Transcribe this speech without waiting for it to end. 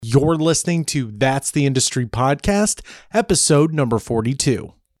You're listening to That's the Industry Podcast, episode number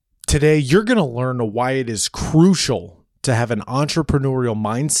 42. Today, you're going to learn why it is crucial to have an entrepreneurial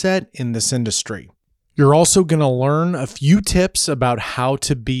mindset in this industry. You're also going to learn a few tips about how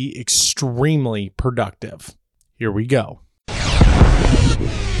to be extremely productive. Here we go.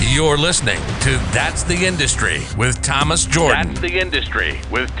 You're listening to That's the Industry with Thomas Jordan. That's the Industry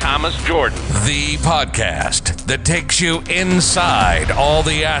with Thomas Jordan. The podcast that takes you inside all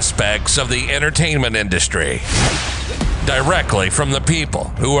the aspects of the entertainment industry. Directly from the people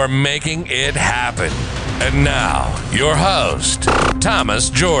who are making it happen. And now, your host, Thomas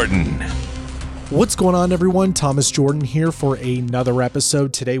Jordan. What's going on, everyone? Thomas Jordan here for another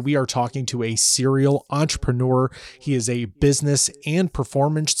episode. Today, we are talking to a serial entrepreneur. He is a business and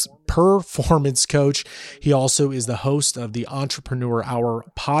performance coach. He also is the host of the Entrepreneur Hour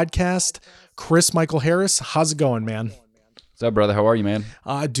podcast. Chris Michael Harris, how's it going, man? What's up, brother? How are you, man?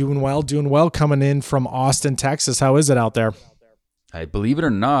 Doing well. Coming in from Austin, Texas. How is it out there? I believe it or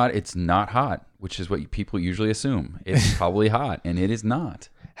not, it's not hot, which is what people usually assume. It's probably hot, and it is not.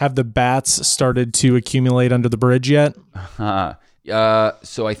 Have the bats started to accumulate under the bridge yet?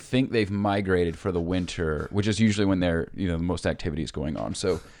 So I think they've migrated for the winter, which is usually when the most activity is going on.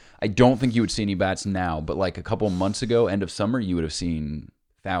 So I don't think you would see any bats now, but like a couple months ago, end of summer, you would have seen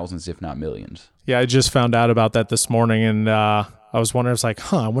thousands, if not millions. Yeah, I just found out about that this morning, and I was wondering, I was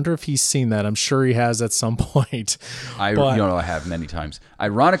like, I wonder if he's seen that. I'm sure he has at some point. I have many times.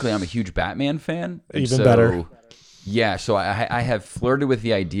 Ironically, I'm a huge Batman fan. Even better. Yeah, so I have flirted with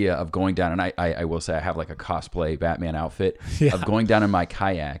the idea of going down, and I will say I have like a cosplay Batman outfit, of going down in my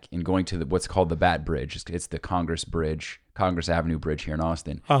kayak and going to what's called the Bat Bridge. It's the Congress Avenue Bridge here in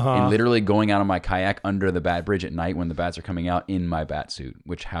Austin. And literally going out on my kayak under the Bat Bridge at night when the bats are coming out in my bat suit,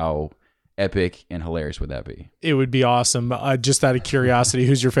 which how epic and hilarious would that be? It would be awesome. Just out of curiosity,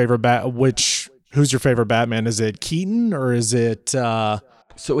 who's your favorite who's your favorite Batman? Is it Keaton or is it...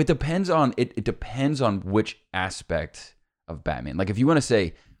 So it depends on which aspect of Batman. Like if you want to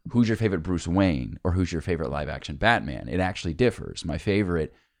say who's your favorite Bruce Wayne or who's your favorite live action Batman, it actually differs. My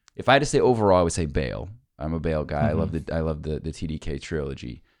favorite, if I had to say overall, I would say Bale. I'm a Bale guy. Mm-hmm. I love the TDK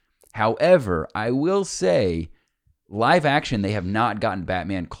trilogy. However, I will say live action, they have not gotten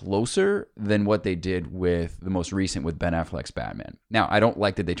Batman closer than what they did with the most recent with Ben Affleck's Batman. Now, I don't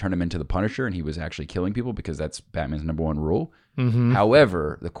like that they turned him into the Punisher and he was actually killing people because that's Batman's number one rule. Mm-hmm.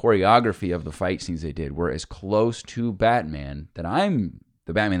 However, the choreography of the fight scenes they did were as close to Batman that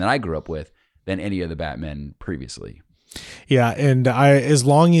the Batman that I grew up with than any of the Batmen previously. Yeah, and as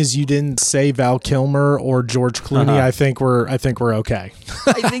long as you didn't say Val Kilmer or George Clooney, I think we're okay.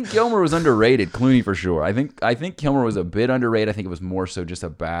 I think Kilmer was underrated. Clooney for sure. I think Kilmer was a bit underrated. I think it was more so just a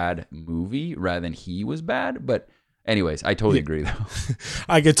bad movie rather than he was bad. But anyways, I totally agree though.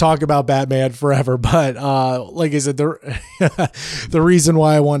 I could talk about Batman forever, but like I said, the reason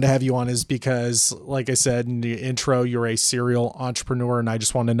why I wanted to have you on is because, like I said in the intro, you're a serial entrepreneur, and I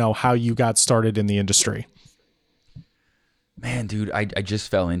just want to know how you got started in the industry. Man, dude, I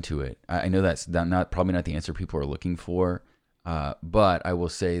just fell into it. I know that's probably not the answer people are looking for, but I will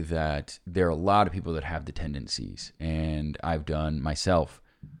say that there are a lot of people that have the tendencies, and I've done myself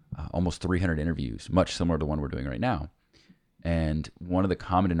almost 300 interviews, much similar to the one we're doing right now. And one of the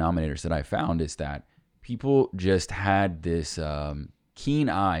common denominators that I found is that people just had this keen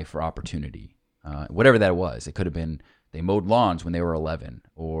eye for opportunity, whatever that was. It could have been they mowed lawns when they were 11,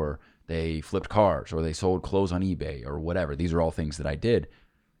 or they flipped cars, or they sold clothes on eBay, or whatever. These are all things that I did.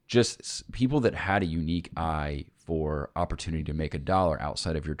 Just people that had a unique eye for opportunity to make a dollar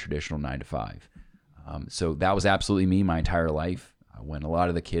outside of your traditional 9 to 5. So that was absolutely me my entire life. When a lot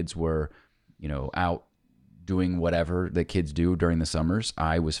of the kids were, out doing whatever the kids do during the summers,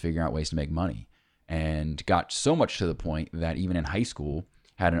 I was figuring out ways to make money, and got so much to the point that even in high school,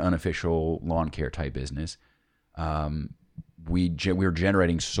 had an unofficial lawn care type business. We were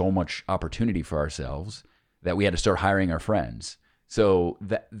generating so much opportunity for ourselves that we had to start hiring our friends. So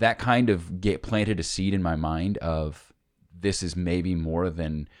that kind of planted a seed in my mind of this is maybe more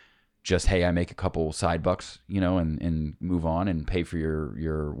than just, hey, I make a couple side bucks, and move on and pay for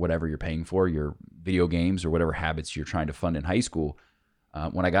your whatever you're paying for, your video games or whatever habits you're trying to fund in high school.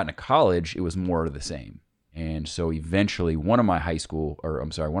 When I got into college, it was more of the same. And so eventually one of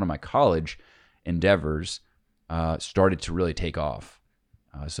my college endeavors started to really take off.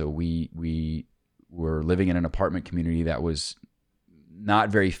 So we were living in an apartment community that was not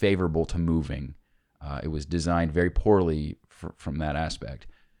very favorable to moving. It was designed very poorly from that aspect.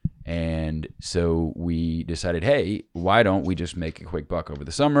 And so we decided, hey, why don't we just make a quick buck over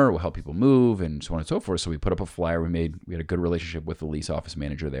the summer? We'll help people move and so on and so forth. So we put up a flyer. We had a good relationship with the lease office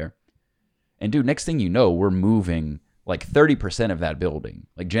manager there. And dude, next thing you know, we're moving like 30% of that building,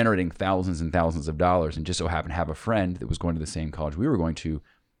 like generating thousands and thousands of dollars. And just so happened to have a friend that was going to the same college we were going to,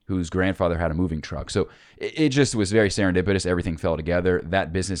 whose grandfather had a moving truck. So it just was very serendipitous. Everything fell together.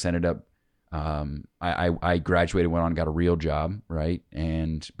 That business ended up, I graduated, went on, got a real job, right?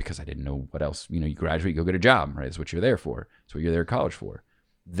 And because I didn't know what else, you graduate, you go get a job, right? That's what you're there for. That's what you're there at college for.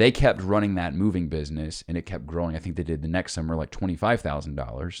 They kept running that moving business and it kept growing. I think they did the next summer like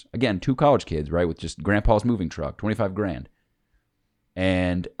 $25,000. Again, 2 college kids, right? With just grandpa's moving truck, $25,000.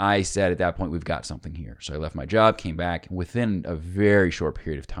 And I said at that point, we've got something here. So I left my job, came back. Within a very short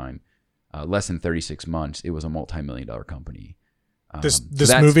period of time, less than 36 months, it was a multi-million-dollar company. This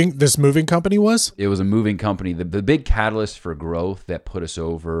moving company was? It was a moving company. The big catalyst for growth that put us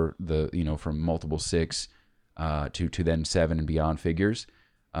over from multiple 6 to then 7 and beyond figures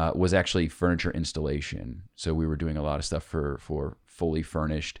was actually furniture installation. So we were doing a lot of stuff for fully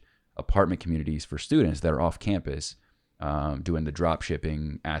furnished apartment communities for students that are off campus, doing the drop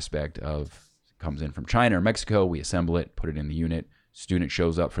shipping aspect of, comes in from China or Mexico, we assemble it, put it in the unit. Student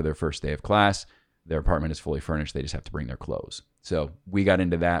shows up for their first day of class. Their apartment is fully furnished. They just have to bring their clothes. So we got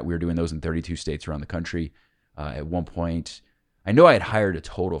into that. We were doing those in 32 states around the country. At one point, I know I had hired a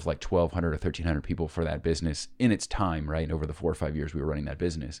total of like 1,200 or 1,300 people for that business in its time, right? And over the 4 or 5 years we were running that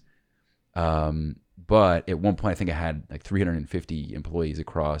business. But at one point, I think I had like 350 employees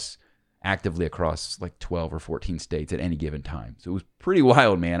actively across like 12 or 14 states at any given time. So it was pretty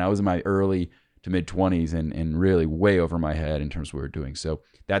wild, man. I was in my early to mid 20s and really way over my head in terms of what we were doing. So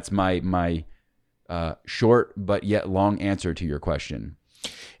that's my short but yet long answer to your question.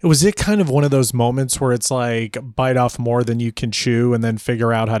 Was it kind of one of those moments where it's like bite off more than you can chew and then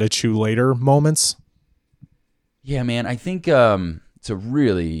figure out how to chew later moments? Yeah, man. I think it's a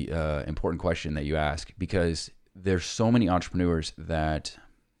really important question that you ask, because there's so many entrepreneurs that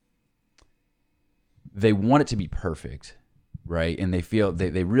they want it to be perfect, right? And they feel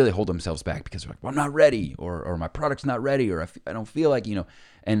they really hold themselves back because they're like, well, I'm not ready, or my product's not ready, or I don't feel like,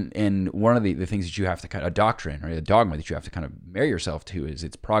 and one of the things that you have to kind of, a doctrine or a dogma that you have to kind of marry yourself to is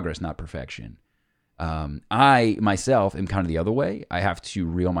it's progress, not perfection. I myself am kind of the other way. I have to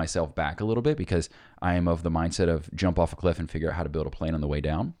reel myself back a little bit because I am of the mindset of jump off a cliff and figure out how to build a plane on the way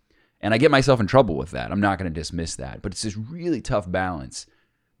down. And I get myself in trouble with that. I'm not going to dismiss that, but it's this really tough balance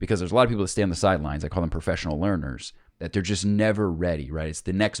because there's a lot of people that stay on the sidelines. I call them professional learners, that they're just never ready, right? It's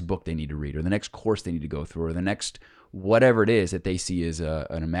the next book they need to read, or the next course they need to go through, or the next whatever it is that they see as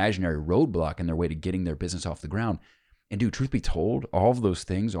an imaginary roadblock in their way to getting their business off the ground. And dude, truth be told, all of those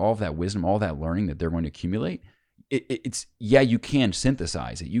things, all of that wisdom, all that learning that they're going to accumulate, it's you can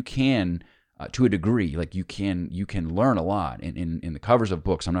synthesize it. You can, to a degree, like you can learn a lot in the covers of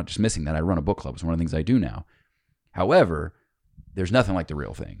books. I'm not dismissing that. I run a book club. It's one of the things I do now. However, there's nothing like the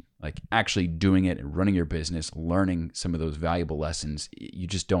real thing. Like actually doing it and running your business, learning some of those valuable lessons, you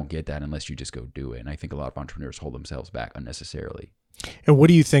just don't get that unless you just go do it. And I think a lot of entrepreneurs hold themselves back unnecessarily. And what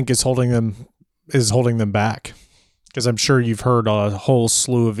do you think is holding them back? Because I'm sure you've heard a whole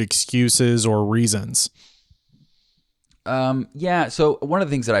slew of excuses or reasons. Yeah. So one of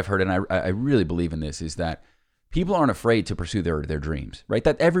the things that I've heard, and I really believe in this, is that people aren't afraid to pursue their dreams, right?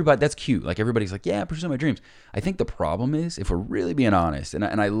 That's cute. Like everybody's like, yeah, pursue my dreams. I think the problem is, if we're really being honest, and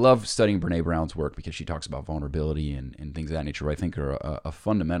I love studying Brene Brown's work because she talks about vulnerability and things of that nature, I think are a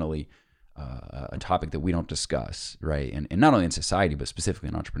fundamentally a topic that we don't discuss, right? And not only in society, but specifically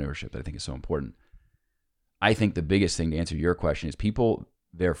in entrepreneurship, that I think is so important. I think the biggest thing to answer your question is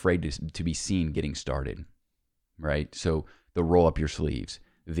they're afraid to be seen getting started, right? So the roll up your sleeves,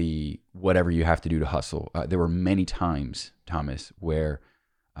 the whatever you have to do to hustle. There were many times, Thomas, where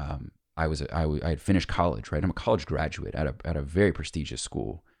I had finished college, right? I'm a college graduate at a very prestigious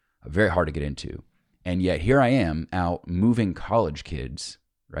school, very hard to get into. And yet here I am out moving college kids,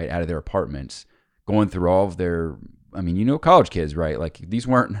 right, out of their apartments, going through all of their, college kids, right? Like these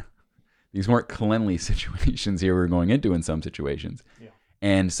weren't cleanly situations here we were going into in some situations. Yeah.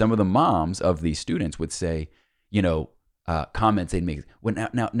 And some of the moms of these students would say, comments they'd make. Well,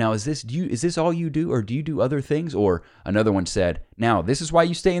 now is this all you do, or do you do other things? Or another one said, now this is why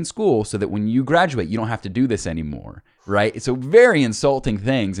you stay in school, so that when you graduate, you don't have to do this anymore, right? So very insulting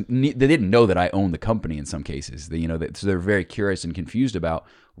things. They didn't know that I owned the company in some cases. So they're very curious and confused about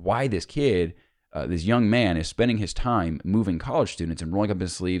why this kid, this young man, is spending his time moving college students and rolling up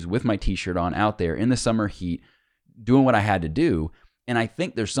his sleeves with my t-shirt on out there in the summer heat, doing what I had to do. And I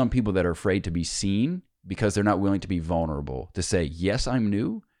think there's some people that are afraid to be seen because they're not willing to be vulnerable, to say, yes, I'm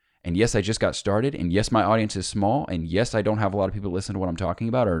new, And yes, I just got started. And yes, my audience is small. And yes, I don't have a lot of people listen to what I'm talking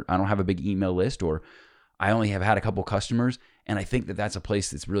about, or I don't have a big email list, or I only have had a couple customers. And I think that that's a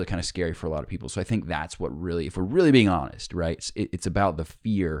place that's really kind of scary for a lot of people. So I think that's what really, if we're really being honest, right, it's about the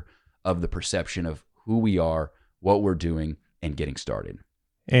fear of the perception of who we are, what we're doing, and getting started.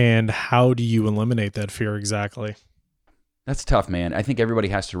 And how do you eliminate that fear exactly? That's tough, man. I think everybody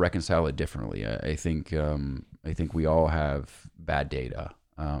has to reconcile it differently. I think we all have bad data.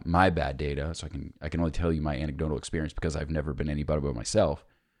 My bad data, so I can only tell you my anecdotal experience because I've never been anybody but myself.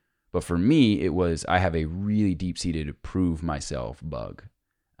 But for me, it was I have a really deep-seated prove myself bug.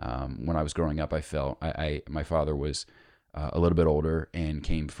 When I was growing up, I felt my father was a little bit older and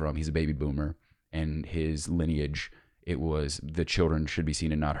he's a baby boomer, and his lineage, it was the children should be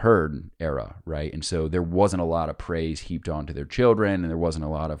seen and not heard era, right? And so there wasn't a lot of praise heaped onto their children, and there wasn't a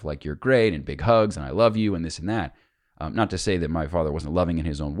lot of like, you're great and big hugs and I love you and this and that. Not to say that my father wasn't loving in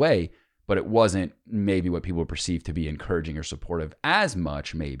his own way, but it wasn't maybe what people perceive to be encouraging or supportive as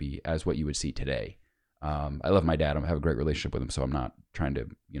much maybe as what you would see today. I love my dad. I have a great relationship with him, so I'm not trying to,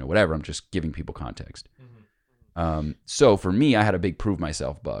 whatever. I'm just giving people context. So for me, I had a big prove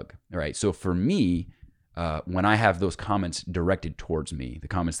myself bug. All right. So for me, when I have those comments directed towards me, the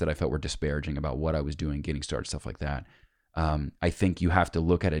comments that I felt were disparaging about what I was doing, getting started, stuff like that, I think you have to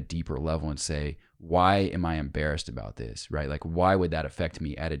look at a deeper level and say, why am I embarrassed about this, right? Like, why would that affect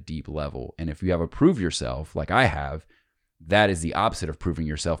me at a deep level? And if you have a prove yourself, like I have, that is the opposite of proving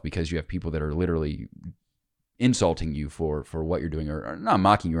yourself, because you have people that are literally insulting you for what you're doing, or not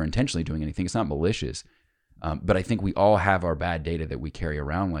mocking you or intentionally doing anything. It's not malicious. But I think we all have our bad data that we carry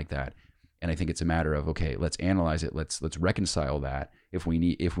around like that. And I think it's a matter of, okay, let's analyze it. Let's reconcile that. If we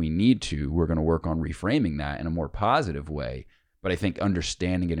need to, we're going to work on reframing that in a more positive way. But I think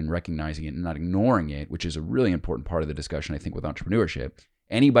understanding it and recognizing it and not ignoring it, which is a really important part of the discussion, I think, with entrepreneurship.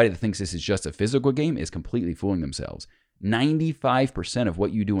 Anybody that thinks this is just a physical game is completely fooling themselves. 95% of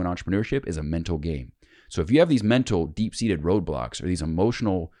what you do in entrepreneurship is a mental game. So if you have these mental deep-seated roadblocks or these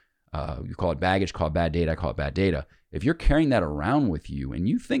emotional, you call it baggage, call it bad data, I call it bad data. If you're carrying that around with you and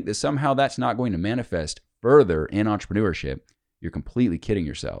you think that somehow that's not going to manifest further in entrepreneurship, you're completely kidding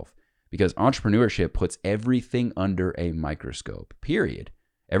yourself, because entrepreneurship puts everything under a microscope, period.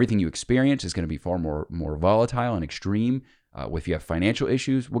 Everything you experience is going to be far more volatile and extreme. If you have financial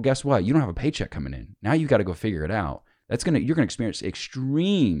issues, well, guess what? You don't have a paycheck coming in. Now you got to go figure it out. You're going to experience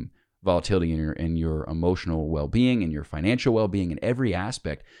extreme volatility in your emotional well-being and your financial well-being in every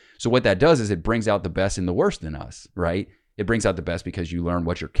aspect. So what that does is it brings out the best and the worst in us, right? It brings out the best because you learn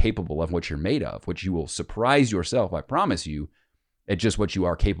what you're capable of, what you're made of, which you will surprise yourself, I promise you, at just what you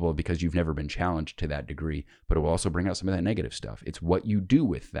are capable of, because you've never been challenged to that degree. But it will also bring out some of that negative stuff. It's what you do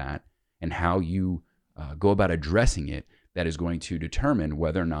with that and how you go about addressing it that is going to determine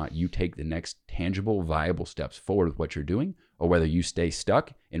whether or not you take the next tangible, viable steps forward with what you're doing, or whether you stay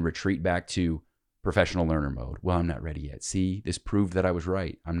stuck and retreat back to professional learner mode. Well, I'm not ready yet. See, this proved that I was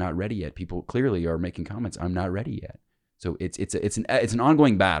right. I'm not ready yet. People clearly are making comments. I'm not ready yet. So it's an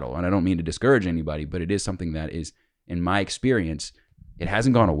ongoing battle, and I don't mean to discourage anybody, but it is something that is, in my experience, it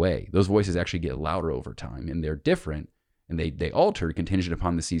hasn't gone away. Those voices actually get louder over time, and they're different, and they alter contingent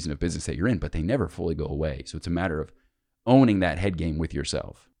upon the season of business that you're in, but they never fully go away. So it's a matter of owning that head game with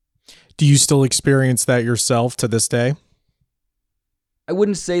yourself. Do you still experience that yourself to this day? I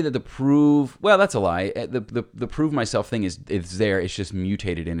wouldn't say that that's a lie. The prove myself thing is there. It's just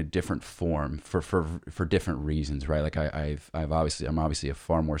mutated in a different form for different reasons, right? Like I'm obviously a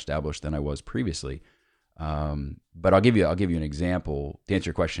far more established than I was previously. But I'll give you an example. To answer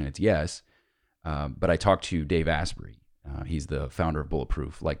your question, it's yes. But I talked to Dave Asprey. He's the founder of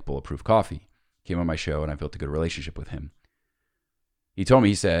Bulletproof Coffee. Came on my show and I built a good relationship with him. He told me,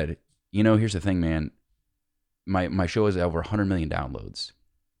 he said, here's the thing, man. My show has over 100 million downloads,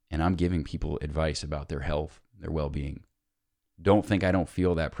 and I'm giving people advice about their health, their well-being. Don't think I don't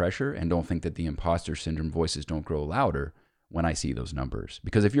feel that pressure, and don't think that the imposter syndrome voices don't grow louder when I see those numbers.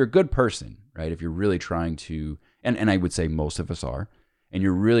 Because if you're a good person, right, if you're really trying to, and I would say most of us are, and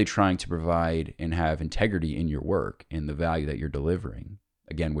you're really trying to provide and have integrity in your work and the value that you're delivering,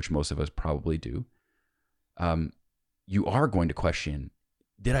 again, which most of us probably do, you are going to question,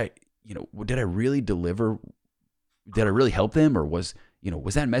 did I really deliver? Did I really help them? Or was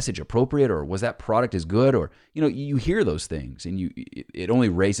that message appropriate? Or was that product as good? Or, you hear those things, and it only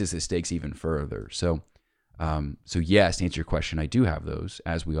raises the stakes even further. So yes, to answer your question, I do have those,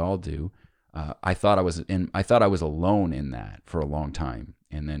 as we all do. I thought I was alone in that for a long time.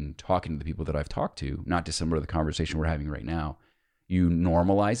 And then talking to the people that I've talked to, not dissimilar to the conversation we're having right now, you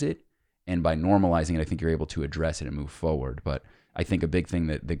normalize it. And by normalizing it, I think you're able to address it and move forward. But I think a big thing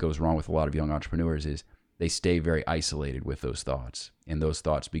that goes wrong with a lot of young entrepreneurs is they stay very isolated with those thoughts, and those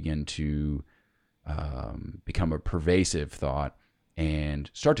thoughts begin to become a pervasive thought and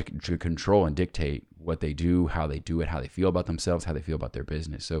start to control and dictate what they do, how they do it, how they feel about themselves, how they feel about their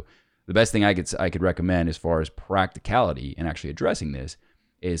business. So the best thing I could recommend as far as practicality and actually addressing this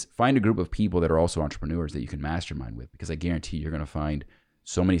is find a group of people that are also entrepreneurs that you can mastermind with, because I guarantee you're going to find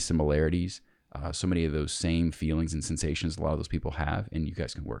so many similarities, so many of those same feelings and sensations a lot of those people have, and you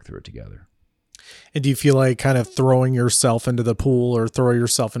guys can work through it together. And do you feel like kind of throwing yourself into the pool or throw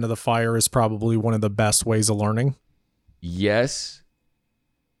yourself into the fire is probably one of the best ways of learning? Yes,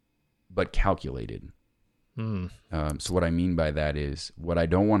 but calculated. So what I mean by that is, what I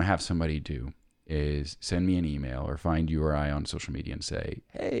don't want to have somebody do is send me an email or find you or I on social media and say,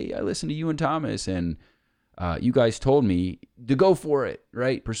 hey, I listened to you and Thomas, and you guys told me to go for it,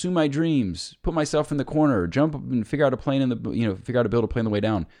 right? Pursue my dreams, put myself in the corner, jump up and figure out a plane figure out to build a plane on the way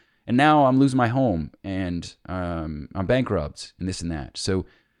down. And now I'm losing my home and I'm bankrupt and this and that. So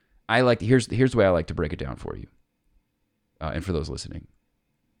here's the way I like to break it down for you. And for those listening,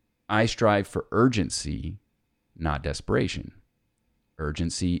 I strive for urgency, not desperation.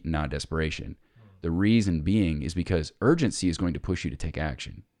 Urgency, not desperation. The reason being is because urgency is going to push you to take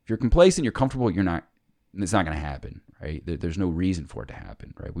action. If you're complacent, you're comfortable, it's not going to happen, right? There's no reason for it to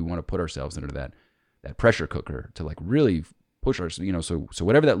happen, right? We want to put ourselves into that pressure cooker to like really push ourselves, so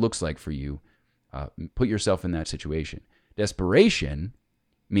whatever that looks like for you, put yourself in that situation. Desperation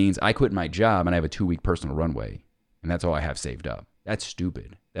means I quit my job and I have a 2-week personal runway, and that's all I have saved up. That's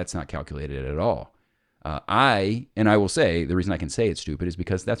stupid. That's not calculated at all. I will say, the reason I can say it's stupid is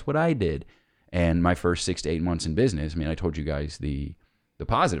because that's what I did. And my first 6 to 8 months in business, I mean, I told you guys the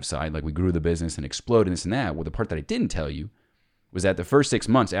positive side, like we grew the business and exploded and this and that. Well, the part that I didn't tell you was that the first 6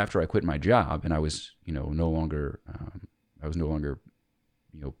 months after I quit my job and I was, no longer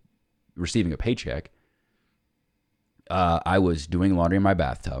receiving a paycheck, I was doing laundry in my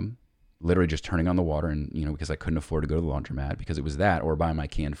bathtub, literally just turning on the water, and because I couldn't afford to go to the laundromat, because it was that, or buy my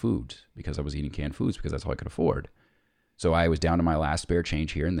canned foods, because I was eating canned foods because that's all I could afford. So I was down to my last spare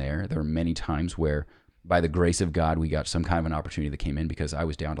change here and there. There were many times where, by the grace of God, we got some kind of an opportunity that came in because I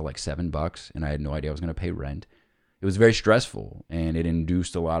was down to like $7 and I had no idea I was going to pay rent. It was very stressful, and it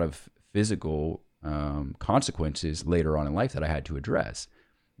induced a lot of physical consequences later on in life that I had to address.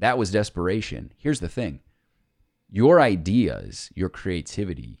 That was desperation. Here's the thing. Your ideas, your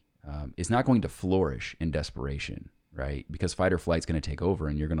creativity is not going to flourish in desperation, right? Because fight or flight is going to take over,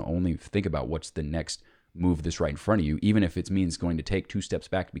 and you're going to only think about what's the next move that's right in front of you, even if it means going to take 2 steps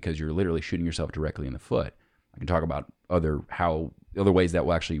back because you're literally shooting yourself directly in the foot. I can talk about other ways that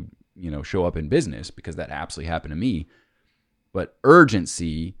will actually, show up in business, because that absolutely happened to me. But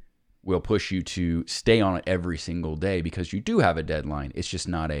urgency will push you to stay on it every single day because you do have a deadline. It's just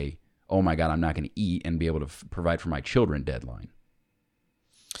not a, oh my God, I'm not going to eat and be able to provide for my children deadline.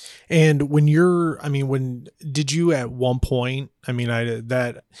 And did you at one point,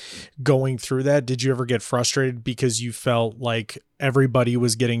 going through that, did you ever get frustrated because you felt like everybody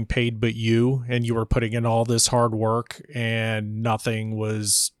was getting paid but you, and you were putting in all this hard work and nothing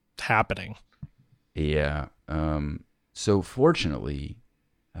was happening? Yeah. So fortunately,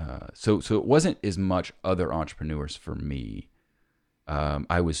 so it wasn't as much other entrepreneurs for me.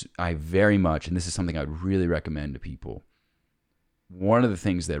 I very much, and this is something I would really recommend to people. One of the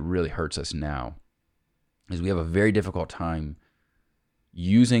things that really hurts us now is we have a very difficult time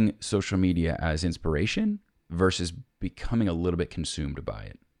using social media as inspiration versus becoming a little bit consumed by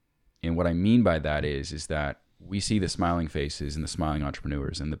it. And what I mean by that is that we see the smiling faces and the smiling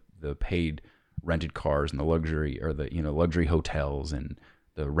entrepreneurs and the paid rented cars and the luxury, or the luxury hotels, and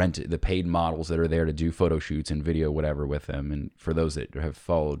the paid models that are there to do photo shoots and video whatever with them. And for those that have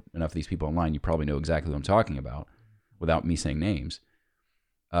followed enough of these people online, you probably know exactly what I'm talking about without me saying names.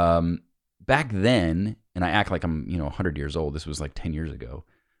 Back then, and I act like I'm 100 years old, this was like 10 years ago,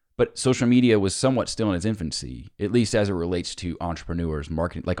 but social media was somewhat still in its infancy, at least as it relates to entrepreneurs,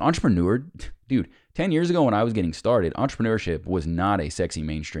 marketing. Like dude, 10 years ago when I was getting started, entrepreneurship was not a sexy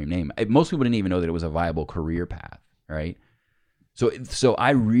mainstream name. Most people didn't even know that it was a viable career path, right? So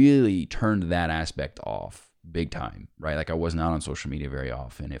I really turned that aspect off big time, right? Like I was not on social media very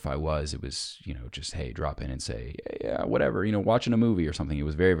often. If I was, it was, just, hey, drop in and say, yeah, whatever, watching a movie or something. It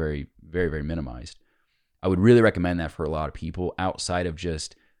was very, very, very, very minimized. I would really recommend that for a lot of people outside of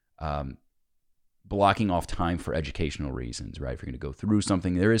just blocking off time for educational reasons, right? If you're going to go through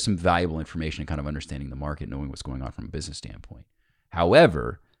something, there is some valuable information, kind of understanding the market, knowing what's going on from a business standpoint.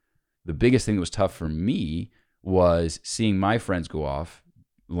 However, the biggest thing that was tough for me was seeing my friends go off,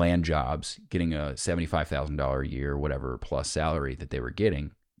 land jobs, getting a $75,000 a year, whatever, plus salary that they were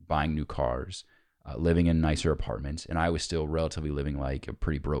getting, buying new cars, living in nicer apartments. And I was still relatively living like a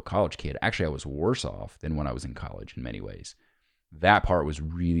pretty broke college kid. Actually, I was worse off than when I was in college in many ways. That part was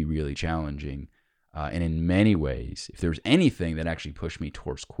really, really challenging. And in many ways, if there's anything that actually pushed me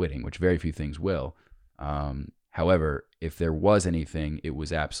towards quitting, which very few things will, however, if there was anything, it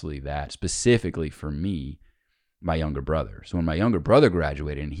was absolutely that. Specifically for me, my younger brother. So when my younger brother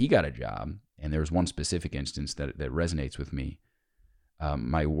graduated and he got a job, and there was one specific instance that resonates with me,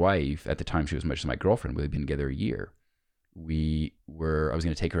 my wife, at the time she was much as my girlfriend, we had been together a year. I was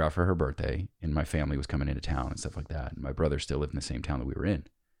going to take her out for her birthday, and my family was coming into town and stuff like that. And my brother still lived in the same town that we were in.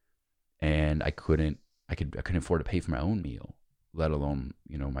 And I couldn't afford to pay for my own meal, let alone,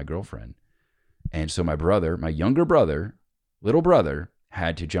 my girlfriend. And so my brother, my younger brother, little brother,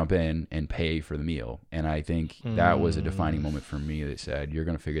 had to jump in and pay for the meal. And I think that was a defining moment for me that said, you're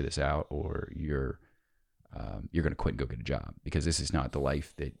going to figure this out, or you're going to quit and go get a job, because this is not the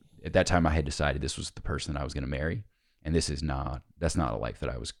life that at that time I had decided this was the person I was going to marry. And that's not a life that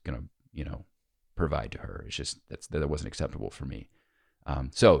I was going to, provide to her. It's just, that wasn't acceptable for me.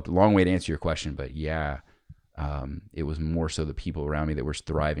 So long way to answer your question, but yeah, it was more so the people around me that were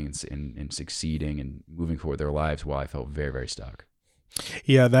thriving and succeeding and moving forward their lives, while I felt very, very stuck.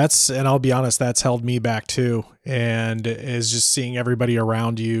 Yeah, and I'll be honest, that's held me back too. And is just seeing everybody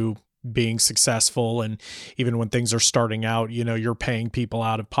around you being successful. And even when things are starting out, you're paying people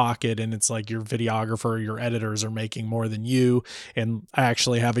out of pocket, and it's like your videographer, your editors are making more than you. And I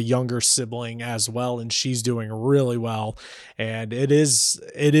actually have a younger sibling as well, and she's doing really well. And it is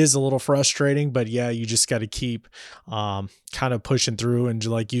a little frustrating, but yeah, you just got to keep kind of pushing through. And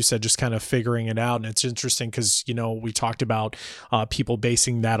like you said, just kind of figuring it out. And it's interesting because, we talked about people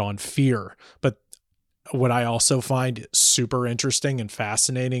basing that on fear, but what I also find super interesting and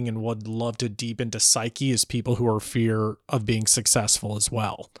fascinating and would love to deep into psyche is people who are fear of being successful as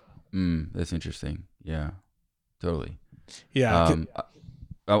well. That's interesting. Yeah, totally. Yeah.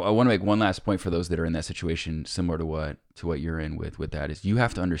 I want to make one last point for those that are in that situation, similar to what you're in with that, is you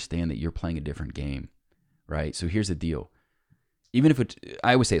have to understand that you're playing a different game, right? So here's the deal. Even if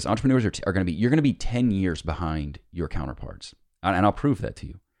I always say this, entrepreneurs you're going to be 10 years behind your counterparts. And I'll prove that to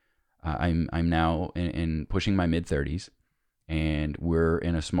you. I'm now in pushing my mid-30s, and we're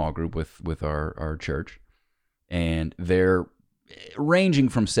in a small group with our church, and they're ranging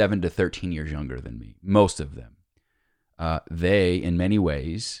from 7 to 13 years younger than me, most of them. They, in many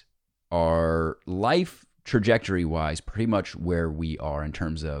ways, are life trajectory-wise pretty much where we are in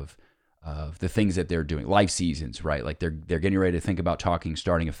terms of the things that they're doing, life seasons, right? Like they're getting ready to think about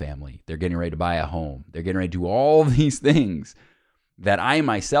starting a family. They're getting ready to buy a home. They're getting ready to do all these things that I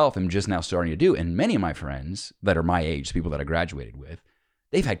myself am just now starting to do. And many of my friends that are my age, people that I graduated with,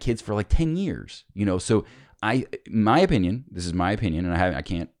 they've had kids for like 10 years, so my opinion, this is my opinion, and I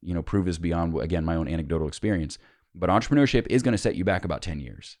can't, prove this beyond, again, my own anecdotal experience, but entrepreneurship is going to set you back about 10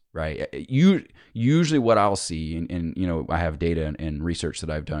 years, right? Usually what I'll see, and I have data and research that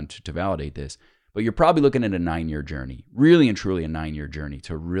I've done to validate this, but you're probably looking at a 9-year journey, really and truly a 9-year journey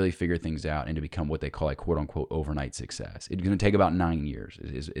to really figure things out and to become what they call a quote unquote overnight success. It's going to take about 9 years.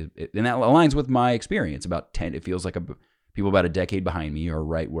 And that aligns with my experience. About 10, it feels like people about a decade behind me are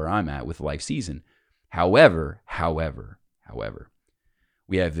right where I'm at with life season. However,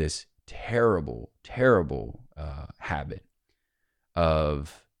 we have this terrible habit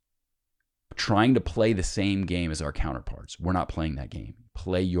of trying to play the same game as our counterparts. We're not playing that game.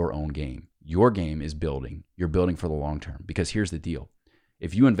 Play your own game. Your game is building. You're building for the long term. Because here's the deal.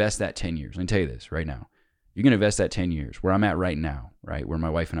 If you invest that 10 years, let me tell you this right now. You can invest that 10 years, where I'm at right now, right? Where my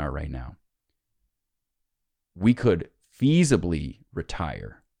wife and I are right now. We could feasibly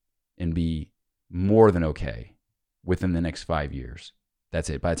retire and be more than okay within the next 5 years. That's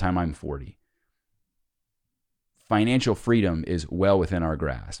it. By the time I'm 40. Financial freedom is well within our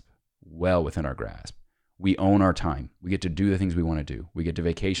grasp. We own our time. We get to do the things we want to do. We get to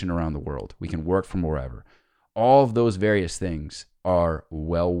vacation around the world. We can work from wherever. All of those various things are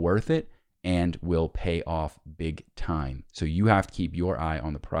well worth it and will pay off big time. So you have to keep your eye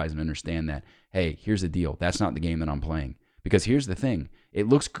on the prize and understand that, hey, here's the deal. That's not the game that I'm playing. Because here's the thing. It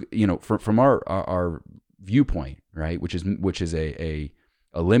looks, from our viewpoint, right, which is a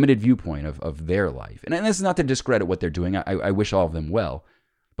limited viewpoint of their life. And this is not to discredit what they're doing. I wish all of them well.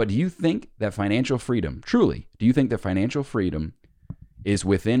 But do you think that financial freedom, truly, is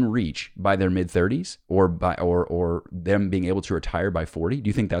within reach by their mid-30s or them being able to retire by 40? Do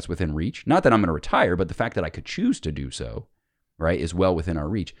you think that's within reach? Not that I'm going to retire, but the fact that I could choose to do so, right, is well within our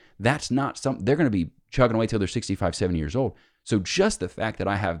reach. That's not something, they're going to be chugging away till they're 65, 70 years old. So just the fact that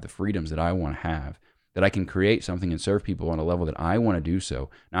I have the freedoms that I want to have, that I can create something and serve people on a level that I want to do so,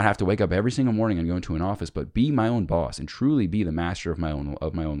 not have to wake up every single morning and go into an office, but be my own boss and truly be the master of my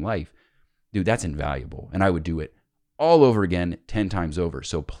own life, dude, that's invaluable. And I would do it all over again 10 times over.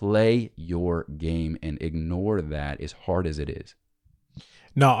 So play your game and ignore that, as hard as it is.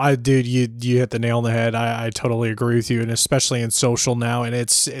 No, dude, you hit the nail on the head. I totally agree with you. And especially in social now. And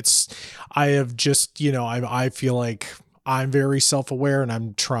I have just, I feel like I'm very self-aware and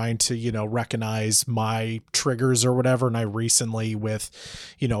I'm trying to, recognize my triggers or whatever. And I recently with,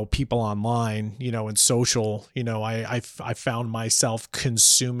 people online, in social, I found myself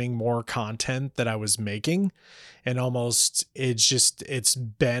consuming more content that I was making. And almost it's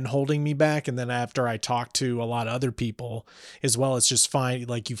been holding me back. And then after I talk to a lot of other people as well, it's just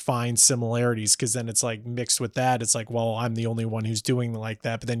you find similarities, because then it's like mixed with that. It's like, well, I'm the only one who's doing like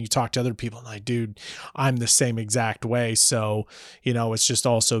that. But then you talk to other people and like, dude, I'm the same exact way. So, it's just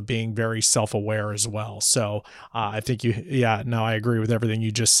also being very self-aware as well. So I think I agree with everything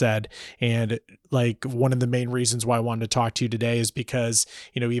you just said. And like one of the main reasons why I wanted to talk to you today is because,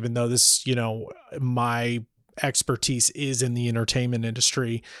 even though this, my expertise is in the entertainment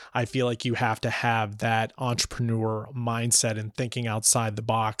industry, I feel like you have to have that entrepreneur mindset and thinking outside the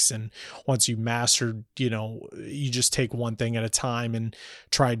box. And once you mastered, you just take one thing at a time and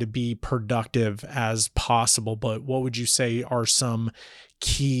try to be productive as possible. But what would you say are some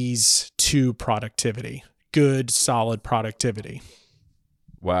keys to productivity? Good, solid productivity.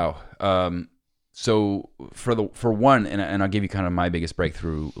 Wow. So for one, and I'll give you kind of my biggest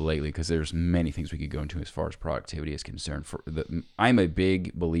breakthrough lately, because there's many things we could go into as far as productivity is concerned. I'm a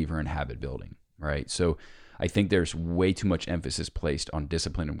big believer in habit building, right? So I think there's way too much emphasis placed on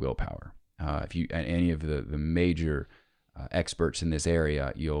discipline and willpower. If you any of the major experts in this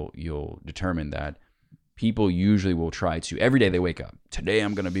area, you'll determine that people usually will try to, every day they wake up, today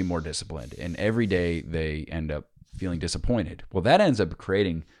I'm going to be more disciplined, and every day they end up feeling disappointed. Well, that ends up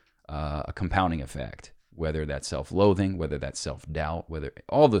creating a compounding effect, whether that's self-loathing, whether that's self-doubt, whether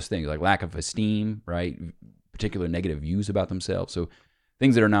all those things like lack of esteem, right? Particular negative views about themselves. So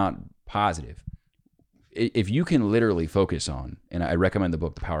things that are not positive. If you can literally focus on, and I recommend the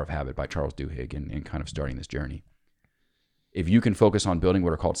book, The Power of Habit by Charles Duhigg, and kind of starting this journey. If you can focus on building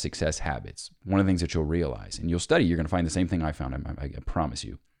what are called success habits, one of the things that you'll realize, and you'll study, you're going to find the same thing I found, I promise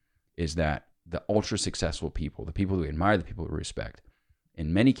you, is that the ultra successful people, the people who admire, the people who respect,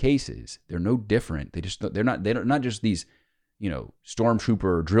 in many cases, they're no different. They're not just these,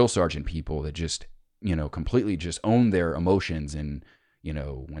 stormtrooper drill sergeant people that just, completely just own their emotions, and,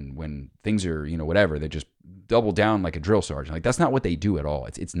 when things are, whatever, they just double down like a drill sergeant. Like, that's not what they do at all.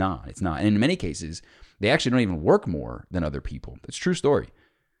 It's not. And in many cases, they actually don't even work more than other people. That's a true story.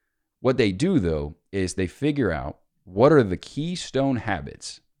 What they do, though, is they figure out what are the keystone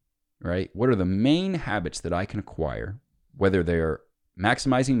habits, right? What are the main habits that I can acquire, whether they're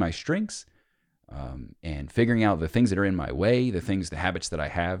maximizing my strengths and figuring out the things that are in my way, the habits that I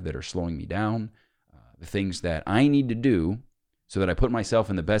have that are slowing me down, the things that I need to do so that I put myself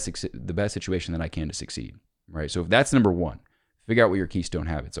in the best situation that I can to succeed, right? So if that's number one, figure out what your keystone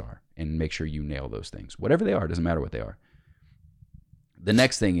habits are and make sure you nail those things. Whatever they are, doesn't matter what they are. The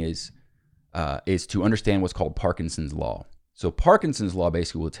next thing is to understand what's called Parkinson's Law. So Parkinson's Law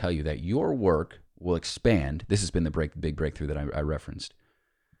basically will tell you that your work will expand. This has been the big breakthrough that I referenced.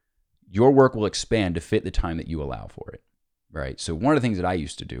 Your work will expand to fit the time that you allow for it, right? So one of the things that I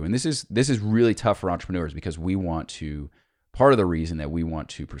used to do, and this is really tough for entrepreneurs, because part of the reason that we want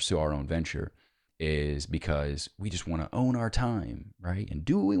to pursue our own venture is because we just want to own our time, right? And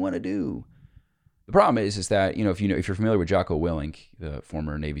do what we want to do. The problem is that, if you're familiar with Jocko Willink, the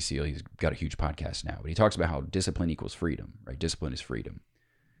former Navy SEAL, he's got a huge podcast now, but he talks about how discipline equals freedom, right? Discipline is freedom.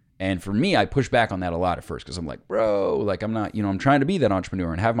 And for me, I push back on that a lot at first, because I'm like, bro, like I'm not, I'm trying to be that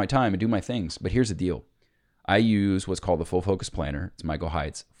entrepreneur and have my time and do my things. But here's the deal. I use what's called the Full Focus Planner. It's Michael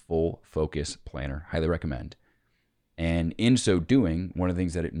Hyde's Full Focus Planner. Highly recommend. And in so doing, one of the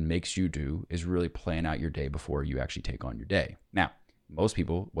things that it makes you do is really plan out your day before you actually take on your day. Now, most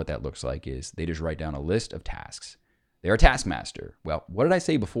people, what that looks like is they just write down a list of tasks. They're a taskmaster. Well, what did I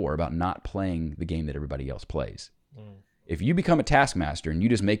say before about not playing the game that everybody else plays? If you become a taskmaster and you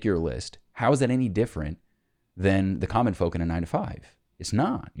just make your list, how is that any different than the common folk in a 9-to-5? It's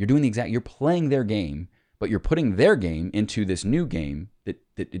not. You're playing their game, but you're putting their game into this new game that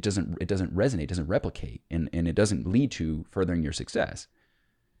it doesn't resonate, doesn't replicate, and it doesn't lead to furthering your success.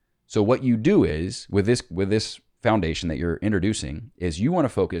 So what you do is, with this foundation that you're introducing, is you want to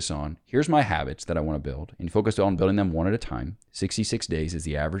focus on, here's my habits that I want to build, and you focus on building them one at a time. 66 days is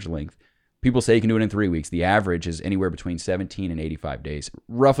the average length People say you can do it in 3 weeks. The average is anywhere between 17 and 85 days.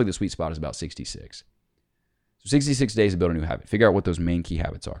 Roughly the sweet spot is about 66. So 66 days to build a new habit. Figure out what those main key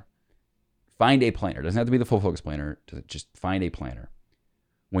habits are. Find a planner. It doesn't have to be the full focus planner. Just find a planner.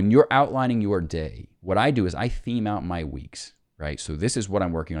 When you're outlining your day, what I do is I theme out my weeks, right? So this is what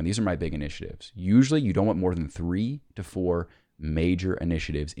I'm working on. These are my big initiatives. Usually you don't want more than 3 to 4 major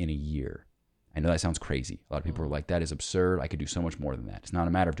initiatives in a year. I know that sounds crazy. A lot of people are like, that is absurd. I could do so much more than that. It's not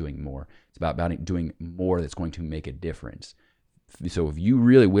a matter of doing more. It's about doing more that's going to make a difference. So if you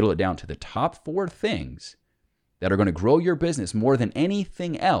really whittle it down to the top 4 things that are going to grow your business more than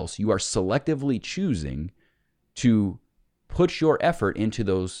anything else, you are selectively choosing to put your effort into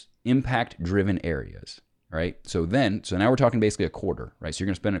those impact-driven areas, right? So now we're talking basically a quarter, right? So you're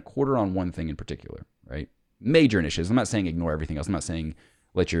going to spend a quarter on one thing in particular, right? Major initiatives. I'm not saying ignore everything else. I'm not saying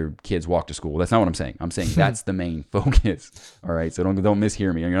let your kids walk to school. That's not what I'm saying. I'm saying that's the main focus. All right. So don't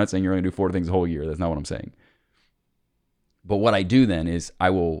mishear me. You're not saying you're going to do 4 things the whole year. That's not what I'm saying. But what I do then is I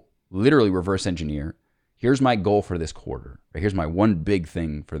will literally reverse engineer. Here's my goal for this quarter. Right? Here's my one big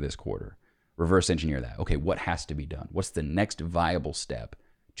thing for this quarter. Reverse engineer that. Okay. What has to be done? What's the next viable step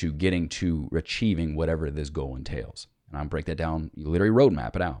to getting to achieving whatever this goal entails? And I'll break that down. You literally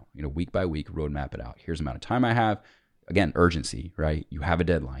roadmap it out, week by week, roadmap it out. Here's the amount of time I have. Again, urgency, right? You have a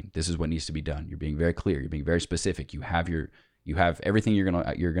deadline. This is what needs to be done. You're being very clear. You're being very specific. You have everything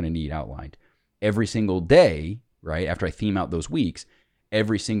you're gonna need outlined. Every single day, right? After I theme out those weeks,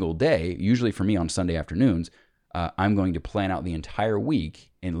 every single day, usually for me on Sunday afternoons, I'm going to plan out the entire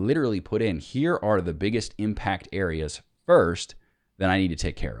week and literally put in, here are the biggest impact areas first that I need to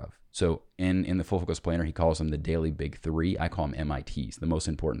take care of. So in the Full Focus Planner, he calls them the daily big 3. I call them MITs, the most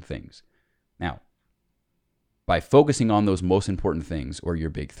important things. Now, by focusing on those most important things, or your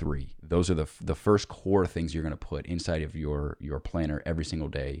big 3, those are the first core things you're going to put inside of your planner every single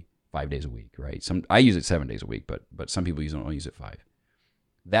day, 5 days a week, right? I use it 7 days a week, but some people only use it 5.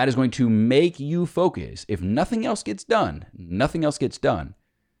 That is going to make you focus. If nothing else gets done,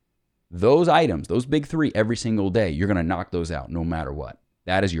 those items, those big 3 every single day, you're going to knock those out no matter what.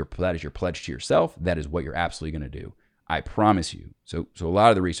 That is your pledge to yourself. That is what you're absolutely going to do. I promise you. So a lot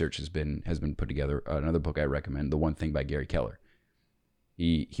of the research has been put together. Another book I recommend, The One Thing by Gary Keller.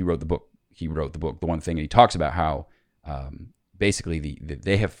 He wrote the book. The One Thing, and he talks about how basically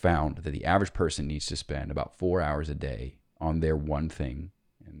they have found that the average person needs to spend about 4 hours a day on their one thing,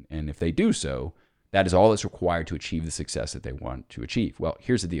 and if they do so, that is all that's required to achieve the success that they want to achieve. Well,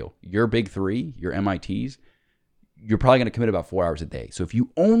 here's the deal: your big 3, your MITs, you're probably going to commit about 4 hours a day. So if you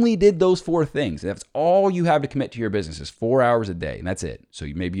only did those 4 things, that's all you have to commit to your business is 4 hours a day, and that's it. So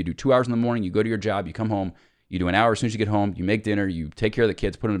maybe you do 2 hours in the morning, you go to your job, you come home, you do an hour as soon as you get home, you make dinner, you take care of the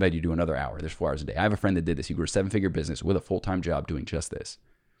kids, put them to bed, you do another hour. There's 4 hours a day. I have a friend that did this. He grew a 7-figure business with a full-time job doing just this.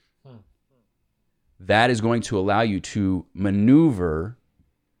 That is going to allow you to maneuver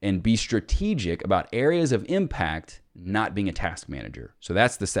and be strategic about areas of impact, not being a task manager. So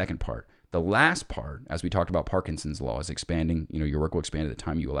that's the second part. The last part, as we talked about Parkinson's law, is expanding, your work will expand at the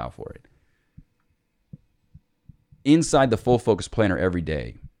time you allow for it. Inside the Full Focus Planner every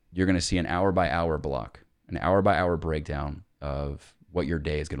day, you're going to see an hour-by-hour block, an hour-by-hour breakdown of what your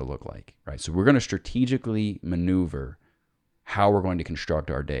day is going to look like, right? So we're going to strategically maneuver how we're going to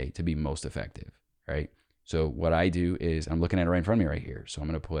construct our day to be most effective, right? So what I do is, I'm looking at it right in front of me right here. So I'm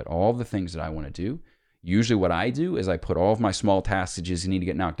going to put all the things that I want to do. Usually what I do is I put all of my small tasks that just need to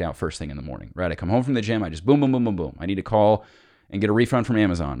get knocked out first thing in the morning, right? I come home from the gym, I just boom, boom, boom, boom, boom. I need to call and get a refund from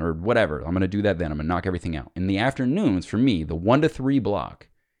Amazon or whatever. I'm going to do that then. I'm going to knock everything out. In the afternoons, for me, the 1 to 3 block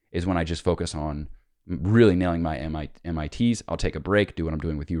is when I just focus on really nailing my MITs. I'll take a break, do what I'm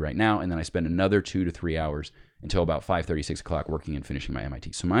doing with you right now, and then I spend another 2 to 3 hours until about 5:30, 6 o'clock working and finishing my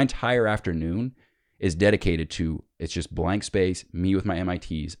MITs. So my entire afternoon is dedicated to, it's just blank space, me with my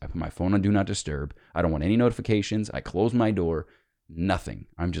MITs. I put my phone on Do Not Disturb. I don't want any notifications. I close my door, nothing.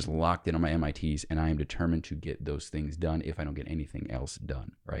 I'm just locked in on my MITs, and I am determined to get those things done if I don't get anything else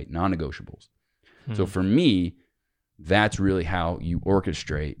done, right? Non-negotiables. So for me, that's really how you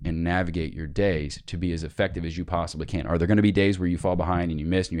orchestrate and navigate your days to be as effective as you possibly can. Are there going to be days where you fall behind and you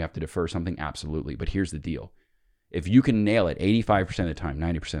miss and you have to defer something? Absolutely. But here's the deal. If you can nail it 85% of the time,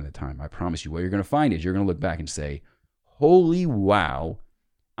 90% of the time, I promise you what you're going to find is you're going to look back and say, holy wow,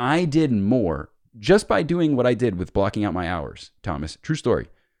 I did more just by doing what I did with blocking out my hours, Thomas. True story.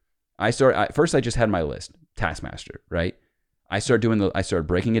 First I just had my list, Taskmaster, right? I started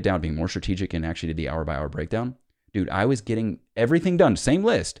breaking it down, being more strategic, and actually did the hour-by-hour breakdown. Dude, I was getting everything done, same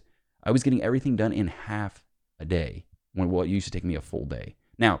list. I was getting everything done in half a day when what used to take me a full day.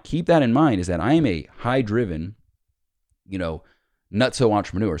 Now, keep that in mind, is that I am a high-driven, nutso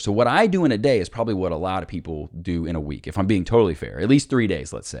entrepreneur. So what I do in a day is probably what a lot of people do in a week, if I'm being totally fair, at least 3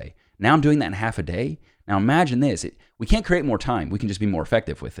 days, let's say. Now I'm doing that in half a day. Now imagine this. We can't create more time. We can just be more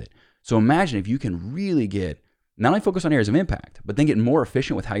effective with it. So imagine if you can really get, not only focus on areas of impact, but then get more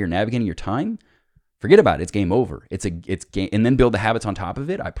efficient with how you're navigating your time. Forget about it. It's game over. It's game, and then build the habits on top of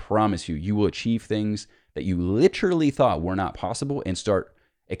it. I promise you, you will achieve things that you literally thought were not possible and start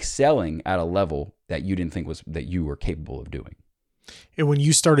excelling at a level that you didn't think that you were capable of doing. And when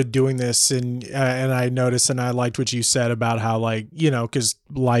you started doing this, and I noticed, and I liked what you said about how, like, because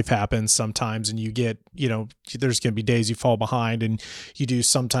life happens sometimes, and you get, there's going to be days you fall behind, and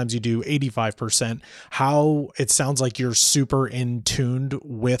sometimes you do 85%. How it sounds like you're super in tuned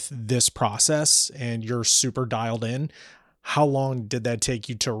with this process, and you're super dialed in. How long did that take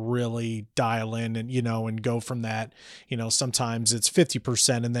you to really dial in and, and go from that, sometimes it's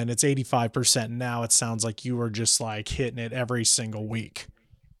 50% and then it's 85%. And now it sounds like you were just like hitting it every single week.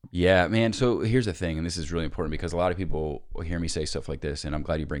 Yeah, man. So here's the thing, and this is really important because a lot of people will hear me say stuff like this, and I'm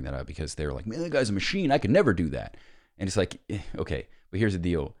glad you bring that up because they're like, man, that guy's a machine. I could never do that. And it's like, okay, but here's the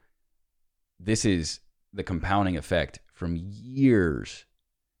deal. This is the compounding effect from years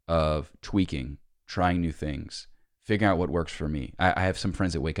of tweaking, trying new things, figuring out what works for me. I have some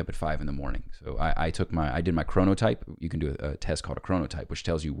friends that wake up at 5 a.m. So I did my chronotype. You can do a test called a chronotype, which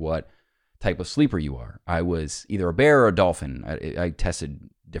tells you what type of sleeper you are. I was either a bear or a dolphin. I tested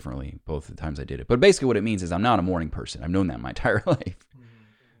differently both the times I did it. But basically what it means is I'm not a morning person. I've known that my entire life.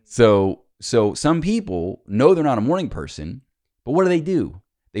 So some people know they're not a morning person, but what do?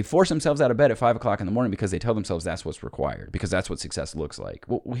 They force themselves out of bed at 5 o'clock in the morning because they tell themselves that's what's required, because that's what success looks like.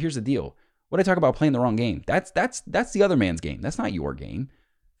 Well, here's the deal. What I talk about playing the wrong game, that's the other man's game. That's not your game.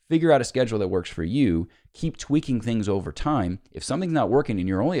 Figure out a schedule that works for you. Keep tweaking things over time. If something's not working and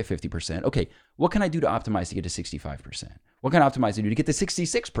you're only at 50%, okay, what can I do to optimize to get to 65%? What can I optimize to do to get to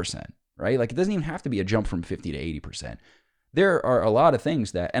 66%, right? Like, it doesn't even have to be a jump from 50 to 80%. There are a lot of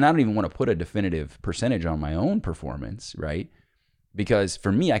things that, and I don't even want to put a definitive percentage on my own performance, right? Because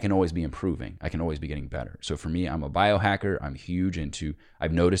for me, I can always be improving. I can always be getting better. So for me, I'm a biohacker. I'm huge into,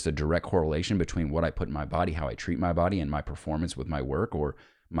 I've noticed a direct correlation between what I put in my body, how I treat my body, and my performance with my work or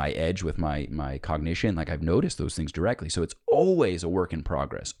my edge with my cognition. Like, I've noticed those things directly. So it's always a work in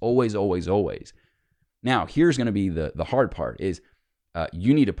progress. Always, always, always. Now, here's going to be the hard part is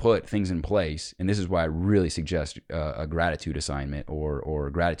you need to put things in place. And this is why I really suggest a gratitude assignment or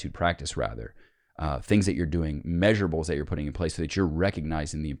gratitude practice rather. Things that you're doing, measurables that you're putting in place so that you're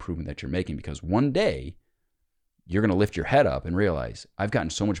recognizing the improvement that you're making. Because one day you're going to lift your head up and realize I've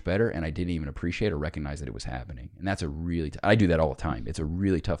gotten so much better and I didn't even appreciate or recognize that it was happening. And that's I do that all the time. It's a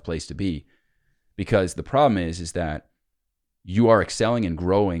really tough place to be because the problem is that you are excelling and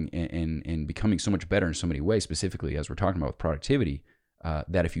growing and becoming so much better in so many ways, specifically as we're talking about with productivity,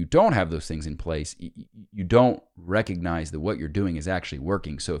 that if you don't have those things in place, you don't recognize that what you're doing is actually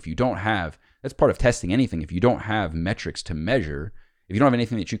working. So if you don't have, that's part of testing anything. If you don't have metrics to measure, if you don't have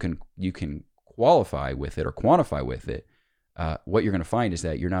anything that you can qualify with it or quantify with it, what you're going to find is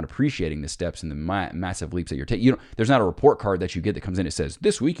that you're not appreciating the steps and the massive leaps that you're taking. There's not a report card that you get that comes in that says,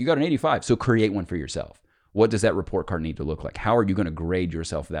 this week you got an 85. So create one for yourself. What does that report card need to look like? How are you going to grade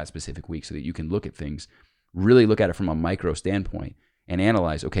yourself that specific week so that you can look at things, really look at it from a micro standpoint and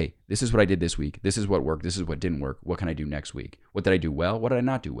analyze, okay, this is what I did this week. This is what worked. This is what didn't work. What can I do next week? What did I do well? What did I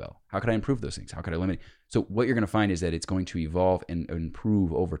not do well? How could I improve those things? How could I eliminate? So what you're going to find is that it's going to evolve and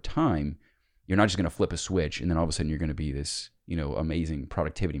improve over time. You're not just going to flip a switch and then all of a sudden you're going to be this, amazing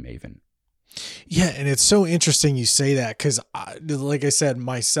productivity maven. Yeah. And it's so interesting you say that because like I said,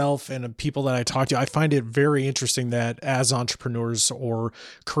 myself and people that I talk to, I find it very interesting that as entrepreneurs or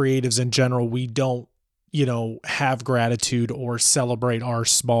creatives in general, we don't, have gratitude or celebrate our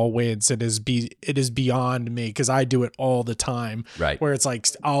small wins. It is beyond me because I do it all the time. Right. Where it's like,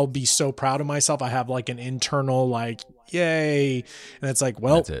 I'll be so proud of myself. I have like an internal, like, yay. And it's like,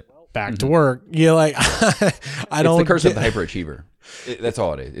 well, back to work. It's the curse of the hyperachiever. That's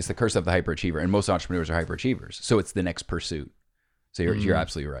all it is. It's the curse of the hyperachiever. And most entrepreneurs are hyperachievers. So it's the next pursuit. So you're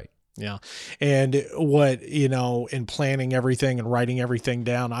absolutely right. Yeah. And what, in planning everything and writing everything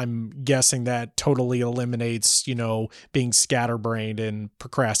down, I'm guessing that totally eliminates, being scatterbrained and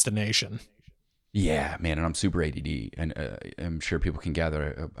procrastination. Yeah, man. And I'm super ADD and I'm sure people can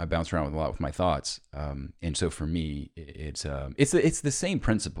gather. I bounce around with a lot with my thoughts. And so for me, it's the same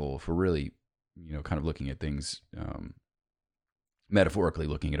principle for really, kind of looking at things, metaphorically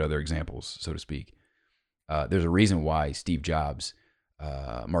looking at other examples, so to speak. There's a reason why Steve Jobs,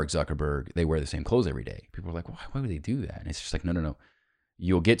 Mark Zuckerberg, they wear the same clothes every day. People are like, why would they do that? And it's just like, no.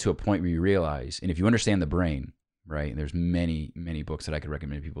 You'll get to a point where you realize, and if you understand the brain, right? And there's many, many books that I could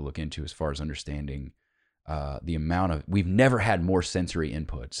recommend people look into as far as understanding the amount of, we've never had more sensory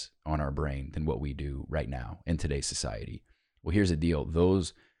inputs on our brain than what we do right now in today's society. Well, here's the deal.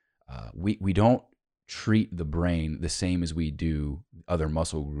 Those, we don't treat the brain the same as we do other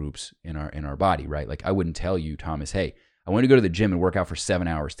muscle groups in our body, right? Like I wouldn't tell you, Thomas, hey, I want to go to the gym and work out for 7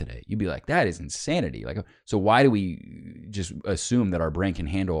 hours today. You'd be like, that is insanity. Like, so why do we just assume that our brain can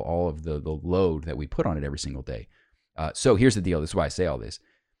handle all of the load that we put on it every single day? So here's the deal. This is why I say all this.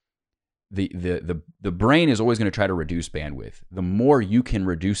 The brain is always going to try to reduce bandwidth. The more you can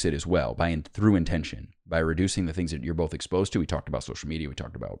reduce it as well through intention, by reducing the things that you're both exposed to. We talked about social media. We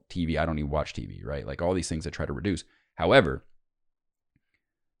talked about TV. I don't even watch TV, right? Like all these things that try to reduce. However,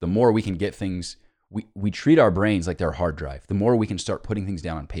 the more we can get things, we treat our brains like they're a hard drive. The more we can start putting things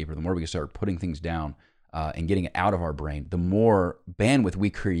down on paper, the more we can start putting things down and getting it out of our brain, the more bandwidth we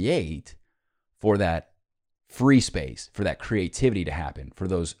create for that free space, for that creativity to happen, for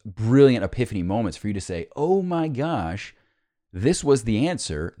those brilliant epiphany moments for you to say, oh my gosh, this was the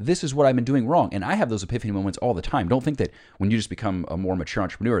answer. This is what I've been doing wrong. And I have those epiphany moments all the time. Don't think that when you just become a more mature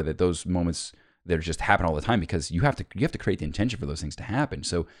entrepreneur that those moments that just happen all the time, because you have to create the intention for those things to happen.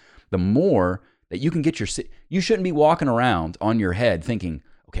 So the more that you can get you shouldn't be walking around on your head thinking,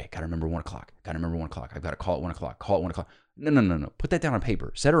 okay, got to remember 1 o'clock. Got to remember 1 o'clock. I've got to call at 1 o'clock. Call at 1 o'clock. No. Put that down on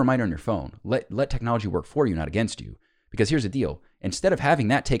paper. Set a reminder on your phone. Let technology work for you, not against you. Because here's the deal. Instead of having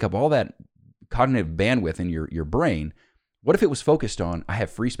that take up all that cognitive bandwidth in your brain, what if it was focused on, I have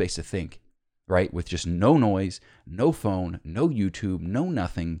free space to think, right? With just no noise, no phone, no YouTube, no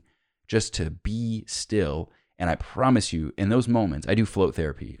nothing, just to be still. And I promise you, in those moments, I do float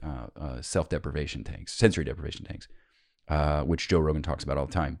therapy, self-deprivation tanks, sensory deprivation tanks, which Joe Rogan talks about all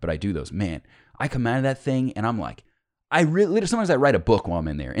the time. But I do those. Man, I come out of that thing and I'm like, sometimes I write a book while I'm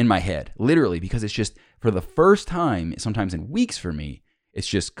in there, in my head, literally, because it's just, for the first time, sometimes in weeks for me, it's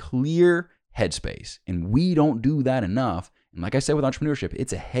just clear headspace. And we don't do that enough. And like I said with entrepreneurship,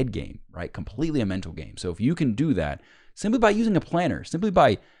 it's a head game, right? Completely a mental game. So if you can do that simply by using a planner, simply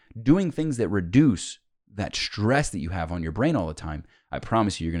by doing things that reduce that stress that you have on your brain all the time, I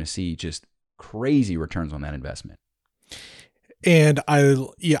promise you're going to see just crazy returns on that investment. And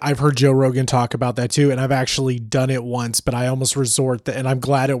I've heard Joe Rogan talk about that too. And I've actually done it once, but I almost resort and I'm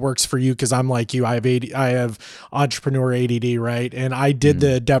glad it works for you. Cause I'm like you, I have entrepreneur ADD, right? And I did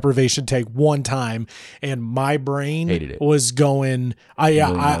the deprivation take one time and my brain was going,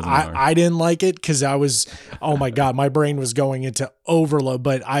 I didn't like it. Cause I was, oh my God, my brain was going into overload,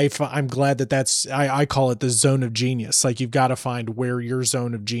 but I'm glad that I call it the zone of genius. Like you've got to find where your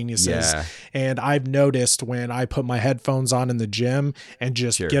zone of genius is. And I've noticed when I put my headphones on in the gym and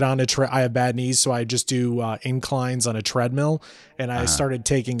just get on I have bad knees, so I just do inclines on a treadmill, and I started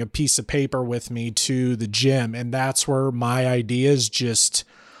taking a piece of paper with me to the gym, and that's where my ideas just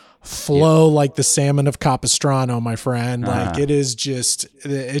flow like the salmon of Capistrano, my friend. Like it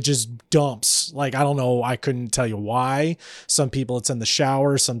just dumps. Like, I don't know. I couldn't tell you why. Some people it's in the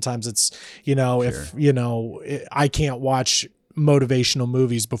shower. Sometimes it's, I can't watch motivational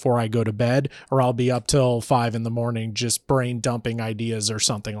movies before I go to bed, or I'll be up till 5 a.m. just brain dumping ideas or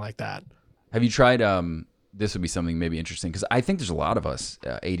something like that. Have you tried, this would be something maybe interesting, because I think there's a lot of us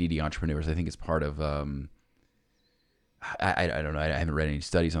ADD entrepreneurs. I think it's part of, I don't know. I haven't read any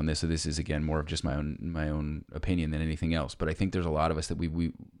studies on this, so this is again more of just my own opinion than anything else. But I think there's a lot of us that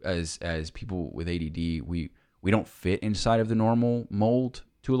we as people with ADD, we don't fit inside of the normal mold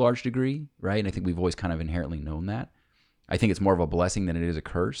to a large degree, right? And I think we've always kind of inherently known that. I think it's more of a blessing than it is a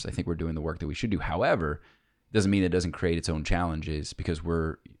curse. I think we're doing the work that we should do. However, it doesn't mean it doesn't create its own challenges, because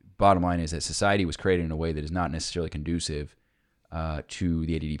bottom line is that society was created in a way that is not necessarily conducive to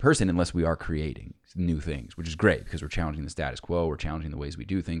the ADD person unless we are creating new things, which is great because we're challenging the status quo, we're challenging the ways we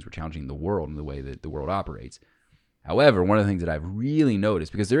do things, we're challenging the world and the way that the world operates. However, one of the things that I've really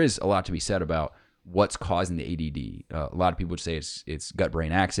noticed, because there is a lot to be said about what's causing the ADD. A lot of people would say it's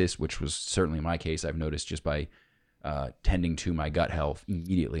gut-brain axis, which was certainly my case. I've noticed just by tending to my gut health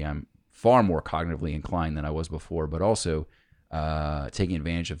immediately, I'm far more cognitively inclined than I was before, but also taking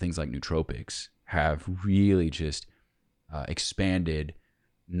advantage of things like nootropics have really just expanded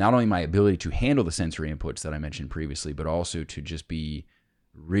not only my ability to handle the sensory inputs that I mentioned previously, but also to just be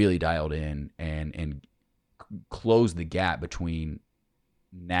really dialed in and close the gap between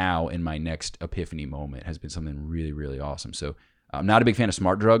now and my next epiphany moment has been something really, really awesome. So I'm not a big fan of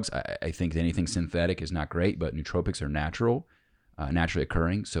smart drugs. I think that anything synthetic is not great, but nootropics are natural, naturally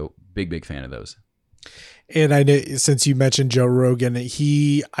occurring. So big fan of those. And I know, since you mentioned Joe Rogan,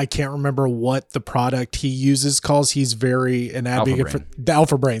 I can't remember what the product he uses calls. He's very an advocate for the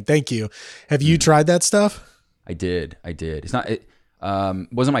Alpha Brain. Thank you. Have you tried that stuff? I did. It's not. It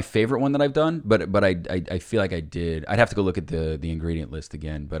wasn't my favorite one that I've done, but I feel like I did. I'd have to go look at the ingredient list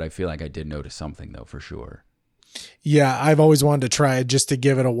again, but I feel like I did notice something though for sure. Yeah, I've always wanted to try it just to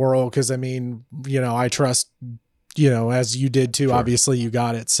give it a whirl because I mean, I trust, as you did too. Sure. Obviously, you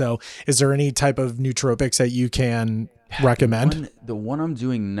got it. So, is there any type of nootropics that you can recommend? The one I'm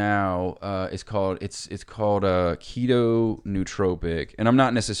doing now is called keto nootropic, and I'm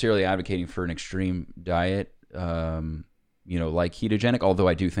not necessarily advocating for an extreme diet, like ketogenic. Although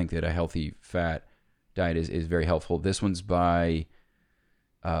I do think that a healthy fat diet is very helpful. This one's by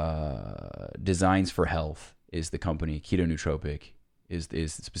Designs for Health is the company. Keto nootropic is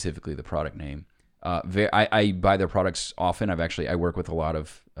specifically the product name. I buy their products often. I work with a lot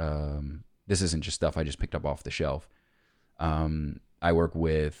of. This isn't just stuff I just picked up off the shelf. I work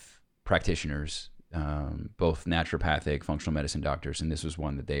with practitioners, both naturopathic, functional medicine doctors, and this was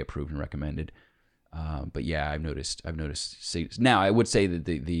one that they approved and recommended. But yeah, I've noticed. Now, I would say that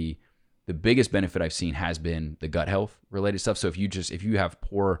the biggest benefit I've seen has been the gut health related stuff. So if you have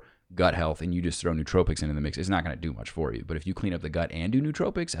poor gut health and you just throw nootropics into the mix, it's not going to do much for you. But if you clean up the gut and do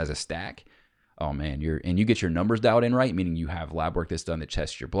nootropics as a stack, oh man, you get your numbers dialed in right, meaning you have lab work that's done that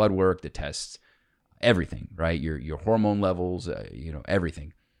tests your blood work, that tests everything, right? Your hormone levels,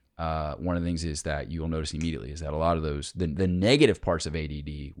 everything. One of the things is that you'll notice immediately is that a lot of those, the negative parts of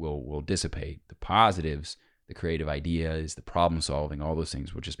ADD will dissipate. The positives, the creative ideas, the problem solving, all those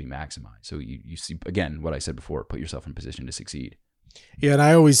things will just be maximized. So you see, again, what I said before, put yourself in a position to succeed. Yeah, and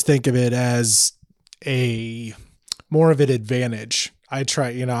I always think of it as a more of an advantage. I try,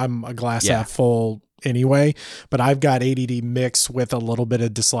 I'm a glass half full anyway, but I've got ADD mixed with a little bit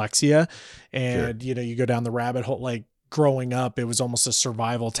of dyslexia. And, sure. You go down the rabbit hole, like growing up, it was almost a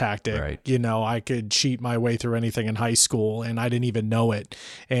survival tactic. Right. I could cheat my way through anything in high school and I didn't even know it.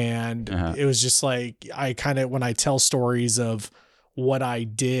 And it was just like, when I tell stories of what I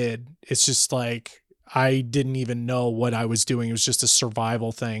did, it's just like, I didn't even know what I was doing. It was just a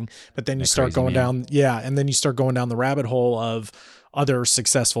survival thing. But then you start going down, and then you start going down the rabbit hole of other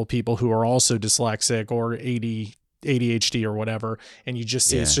successful people who are also dyslexic or ADHD or whatever. And you just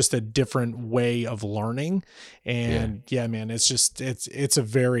see it's just a different way of learning. And man, it's a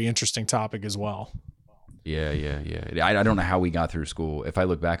very interesting topic as well. Yeah. I don't know how we got through school. If I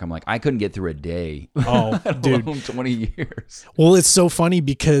look back, I'm like, I couldn't get through a day. Oh, dude, 20 years. Well, it's so funny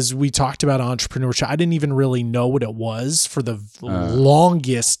because we talked about entrepreneurship. I didn't even really know what it was for the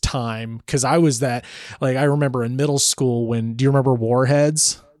longest time because I was I remember in middle school do you remember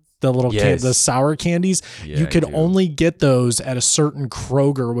Warheads? The little the sour candies, you could only get those at a certain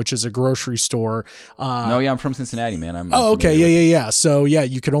Kroger, which is a grocery store. I'm from Cincinnati, man. Okay. Yeah. So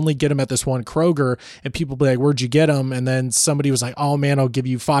you could only get them at this one Kroger and people be like, where'd you get them? And then somebody was like, oh man, I'll give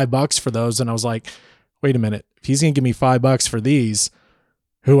you $5 for those. And I was like, wait a minute. If he's going to give me $5 for these,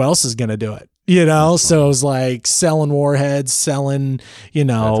 who else is going to do it? So it was like selling Warheads, selling,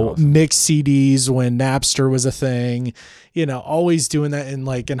 awesome. Mixed CDs when Napster was a thing, always doing that. And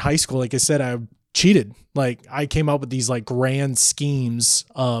in high school, like I said, I cheated. Like I came up with these grand schemes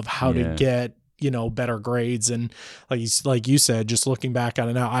of how to get, better grades. And like you said, just looking back on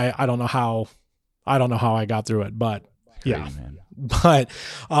it now, I don't know how I got through it, but crazy, man. But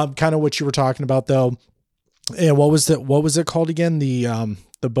kind of what you were talking about though. And what was it called again? The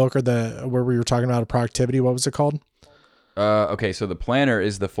book or where we were talking about productivity, what was it called? Okay, so the planner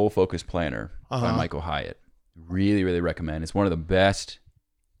is the Full Focus Planner by Michael Hyatt. Really, really recommend. It's one of the best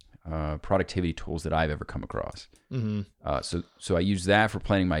productivity tools that I've ever come across. Mm-hmm. So I use that for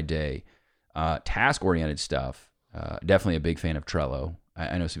planning my day. Task-oriented stuff, definitely a big fan of Trello.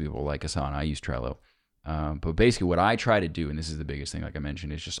 I know some people like Asana. I use Trello. But basically what I try to do, and this is the biggest thing, like I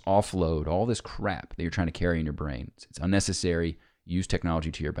mentioned, is just offload all this crap that you're trying to carry in your brain. It's unnecessary. Use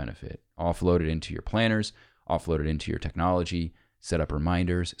technology to your benefit. Offload it into your planners, offload it into your technology, set up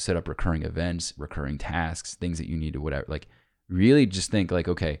reminders, set up recurring events, recurring tasks, things that you need to whatever. Like really just think like,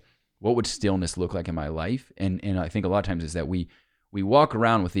 okay, what would stillness look like in my life? And I think a lot of times is that we walk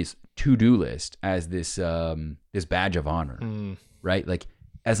around with this to-do list as this badge of honor, right? Like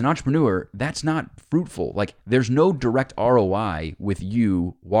as an entrepreneur, that's not fruitful. Like there's no direct ROI with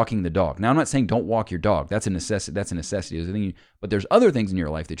you walking the dog. Now I'm not saying don't walk your dog. That's a necessity. But there's other things in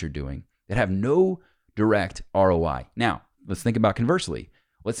your life that you're doing that have no direct ROI. Now let's think about conversely.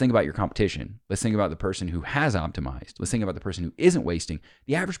 Let's think about your competition. Let's think about the person who has optimized. Let's think about the person who isn't wasting.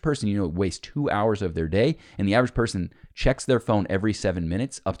 The average person, wastes 2 hours of their day, and the average person checks their phone every 7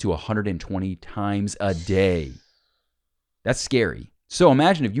 minutes up to 120 times a day. That's scary. So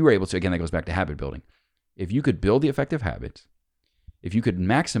imagine if you were able to, again, that goes back to habit building. If you could build the effective habits, if you could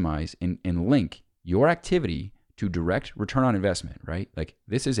maximize and link your activity to direct return on investment, right? Like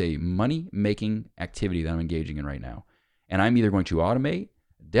this is a money-making activity that I'm engaging in right now. And I'm either going to automate,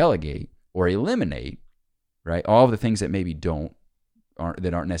 delegate, or eliminate, right? All of the things that maybe aren't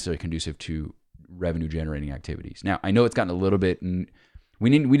necessarily conducive to revenue generating activities. Now, I know it's gotten a little bit, we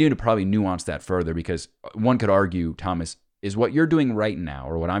need to probably nuance that further, because one could argue, Thomas, is what you're doing right now,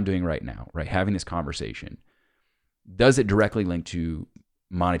 or what I'm doing right now, right? Having this conversation, does it directly link to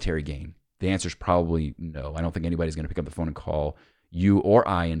monetary gain? The answer is probably no. I don't think anybody's going to pick up the phone and call you or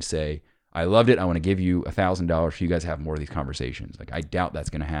I and say, I loved it. I want to give you $1,000 for you guys to have more of these conversations. Like, I doubt that's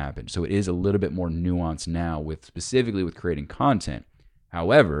going to happen. So it is a little bit more nuanced now specifically with creating content.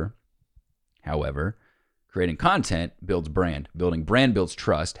 However, creating content builds brand. Building brand builds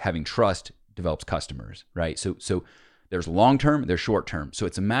trust. Having trust develops customers, right? So there's long-term, there's short-term. So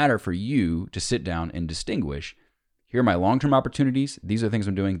it's a matter for you to sit down and distinguish, here are my long-term opportunities. These are the things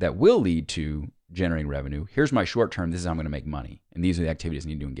I'm doing that will lead to generating revenue. Here's my short-term. This is how I'm going to make money. And these are the activities I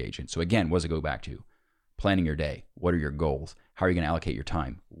need to engage in. So again, what does it go back to? Planning your day. What are your goals? How are you going to allocate your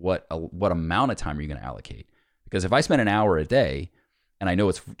time? What amount of time are you going to allocate? Because if I spend an hour a day and I know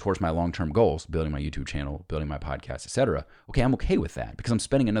it's towards my long-term goals, building my YouTube channel, building my podcast, etc., okay, I'm okay with that because I'm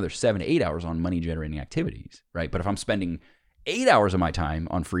spending another 7 to 8 hours on money-generating activities, right? But if I'm spending 8 hours of my time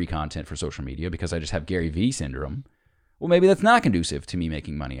on free content for social media because I just have Gary Vee syndrome, well, maybe that's not conducive to me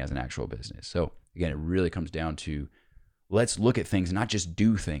making money as an actual business. So again, it really comes down to, let's look at things, not just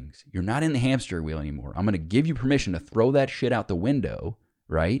do things. You're not in the hamster wheel anymore. I'm going to give you permission to throw that shit out the window,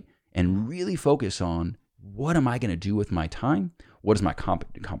 right? And really focus on, what am I going to do with my time? What is my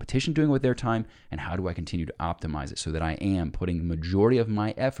competition doing with their time? And how do I continue to optimize it so that I am putting the majority of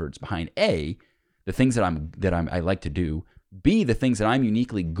my efforts behind A, the things that I like to do, B, the things that I'm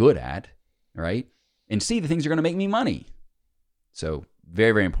uniquely good at, right? And C, the things that are going to make me money. So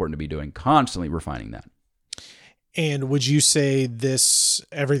very, very important to be doing, constantly refining that. And would you say this,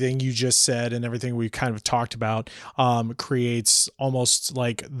 everything you just said and everything we kind of talked about, creates almost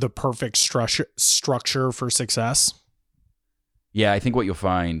like the perfect structure for success? Yeah, I think what you'll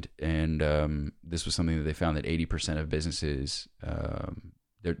find, and this was something that they found, that 80% of businesses,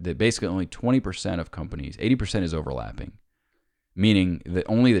 they're basically only 20% of companies, 80% is overlapping, meaning that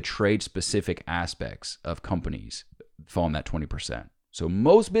only the trade-specific aspects of companies fall in that 20%. So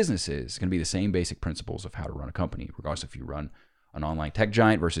most businesses can be the same basic principles of how to run a company, regardless if you run an online tech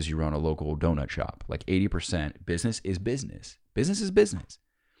giant versus you run a local donut shop. Like 80% business is business. Business is business.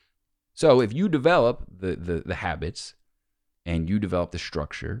 So if you develop the habits and you develop the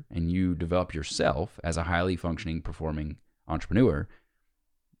structure and you develop yourself as a highly functioning, performing entrepreneur,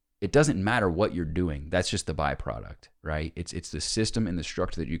 it doesn't matter what you're doing. That's just the byproduct, right? It's the system and the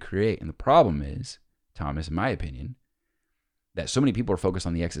structure that you create. And the problem is, Thomas, in my opinion, that so many people are focused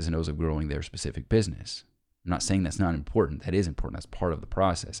on the X's and O's of growing their specific business. I'm not saying that's not important. That is important. That's part of the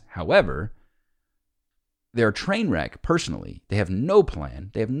process. However, they're a train wreck personally. They have no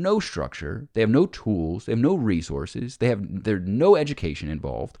plan. They have no structure. They have no tools. They have no resources. There's no education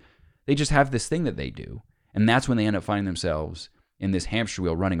involved. They just have this thing that they do. And that's when they end up finding themselves in this hamster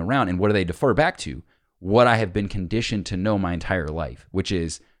wheel running around. And what do they defer back to? What I have been conditioned to know my entire life, which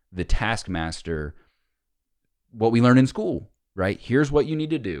is the taskmaster, what we learn in school. Right? Here's what you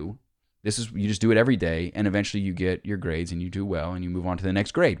need to do. You just do it every day, and eventually you get your grades and you do well and you move on to the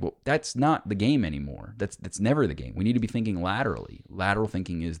next grade. Well, that's not the game anymore. That's never the game. We need to be thinking laterally. Lateral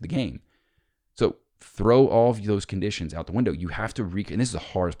thinking is the game. So throw all of those conditions out the window. You have to and this is the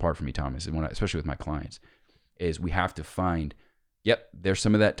hardest part for me, Thomas, and especially with my clients, is we have to find, there's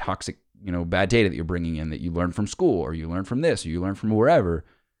some of that toxic, bad data that you're bringing in that you learned from school, or you learned from this, or you learned from wherever.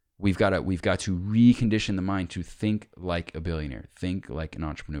 We've got to recondition the mind to think like a billionaire, think like an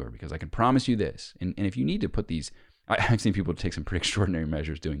entrepreneur, because I can promise you this. And if you need to put these, I've seen people take some pretty extraordinary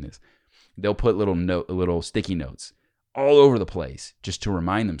measures doing this. They'll put little sticky notes all over the place just to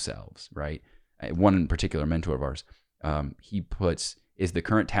remind themselves, right? One in particular, mentor of ours, he puts, is the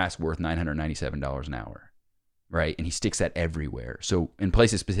current task worth $997 an hour, right? And he sticks that everywhere. So in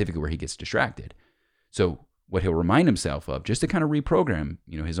places specifically where he gets distracted. So what he'll remind himself of, just to kind of reprogram,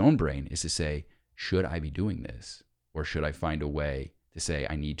 his own brain, is to say, should I be doing this? Or should I find a way to say,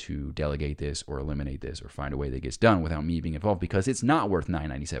 I need to delegate this or eliminate this or find a way that gets done without me being involved, because it's not worth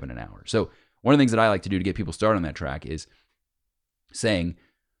 $997 an hour. So one of the things that I like to do to get people started on that track is saying,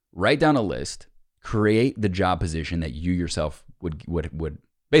 write down a list, create the job position that you yourself would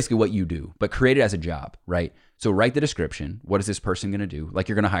basically what you do, but create it as a job, right? So write the description. What is this person going to do? Like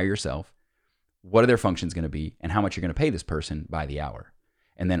you're going to hire yourself. What are their functions going to be, and how much you're going to pay this person by the hour?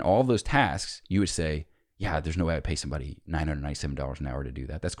 And then all of those tasks, you would say, yeah, there's no way I'd pay somebody $997 an hour to do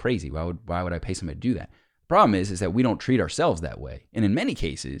that. That's crazy. Why would I pay somebody to do that? The problem is that we don't treat ourselves that way. And in many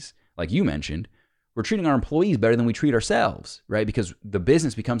cases, like you mentioned, we're treating our employees better than we treat ourselves, right? Because the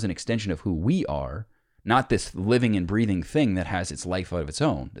business becomes an extension of who we are, not this living and breathing thing that has its life of its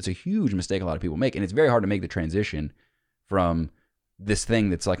own. It's a huge mistake a lot of people make. And it's very hard to make the transition from this thing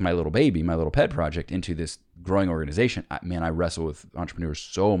that's like my little baby, my little pet project, into this growing organization. I wrestle with entrepreneurs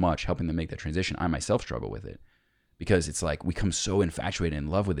so much, helping them make that transition. I myself struggle with it because it's like we become so infatuated in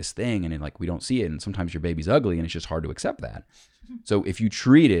love with this thing, and then like we don't see it. And sometimes your baby's ugly, and it's just hard to accept that. So if you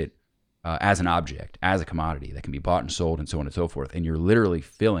treat it as an object, as a commodity that can be bought and sold and so on and so forth, and you're literally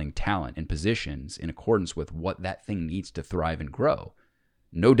filling talent and positions in accordance with what that thing needs to thrive and grow,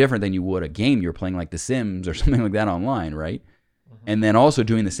 no different than you would a game you're playing like The Sims or something like that online, right? And then also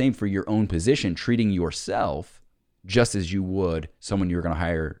doing the same for your own position, treating yourself just as you would someone you're going to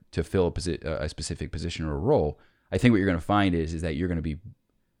hire to fill a specific position or a role. I think what you're going to find is that you're going to be,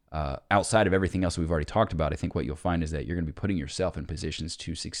 outside of everything else we've already talked about, I think what you'll find is that you're going to be putting yourself in positions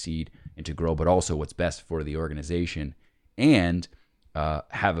to succeed and to grow, but also what's best for the organization, and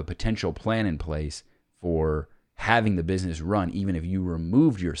have a potential plan in place for having the business run even if you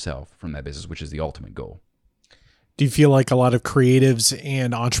removed yourself from that business, which is the ultimate goal. Do you feel like a lot of creatives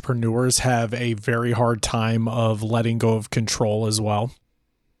and entrepreneurs have a very hard time of letting go of control as well?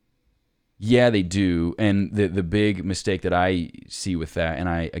 Yeah, they do. And the big mistake that I see with that, and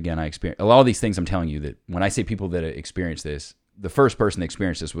I experience a lot of these things. I'm telling you that when I say people that experience this, the first person that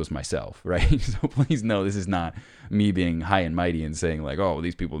experienced this was myself, right? So please know this is not me being high and mighty and saying like, oh,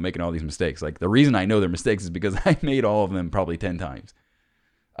 these people are making all these mistakes. Like the reason I know they're mistakes is because I made all of them probably 10 times.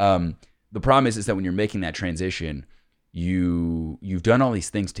 The problem is that when you're making that transition, you've done all these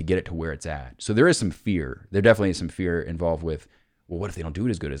things to get it to where it's at. So there is some fear. There definitely is some fear involved with, well, what if they don't do it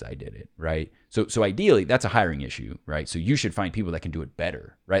as good as I did it, right? So ideally, that's a hiring issue, right? So you should find people that can do it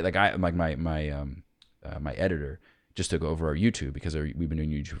better, right? Like my editor just took over our YouTube because we've been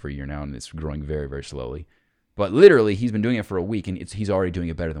doing YouTube for a year now, and it's growing very, very slowly. But literally, he's been doing it for a week, and he's already doing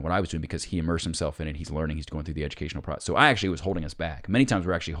it better than what I was doing because he immersed himself in it. He's learning. He's going through the educational process. So I actually was holding us back. Many times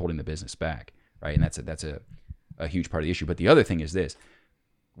we're actually holding the business back, right? And that's a huge part of the issue. But the other thing is this: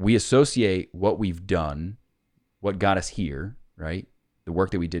 we associate what we've done, what got us here, right? The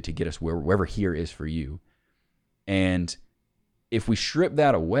work that we did to get us wherever here is for you. And if we strip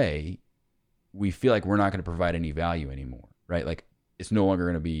that away, we feel like we're not going to provide any value anymore, right? Like it's no longer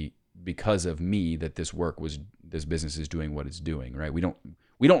going to be because of me that this business is doing what it's doing, right? We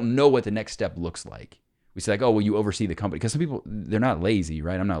don't know what the next step looks like. We say like, oh, well, you oversee the company. Because some people, they're not lazy,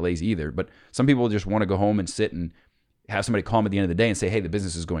 right? I'm not lazy either. But some people just want to go home and sit and have somebody call them at the end of the day and say, hey, the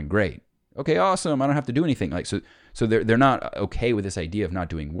business is going great. Okay, awesome. I don't have to do anything. Like so they're not okay with this idea of not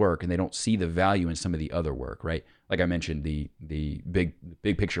doing work, and they don't see the value in some of the other work, right? Like I mentioned, the big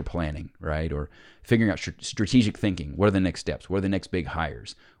picture planning, right? Or figuring out strategic thinking. What are the next steps? What are the next big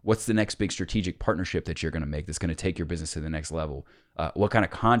hires? What's the next big strategic partnership that you're going to make that's going to take your business to the next level? What kind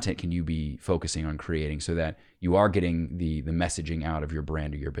of content can you be focusing on creating so that you are getting the messaging out of your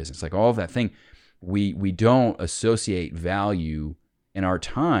brand or your business? Like all of that thing, we don't associate value in our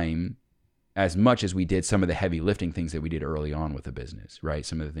time as much as we did some of the heavy lifting things that we did early on with the business, right?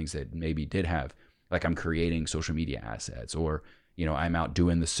 Some of the things that maybe did have, like I'm creating social media assets, or, you know, I'm out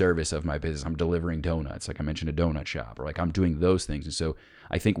doing the service of my business. I'm delivering donuts, like I mentioned, a donut shop, or like I'm doing those things. And so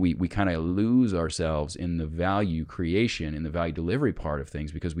I think we kind of lose ourselves in the value creation and the value delivery part of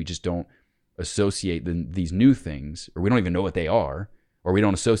things because we just don't associate these new things, or we don't even know what they are, or we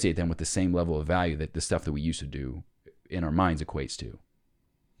don't associate them with the same level of value that the stuff that we used to do in our minds equates to.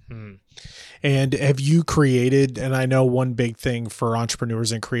 And have you created, and I know one big thing for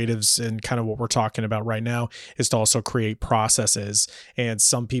entrepreneurs and creatives and kind of what we're talking about right now is to also create processes. And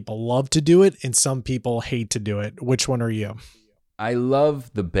some people love to do it and some people hate to do it. Which one are you? I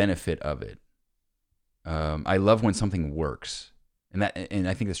love the benefit of it. I love when something works. And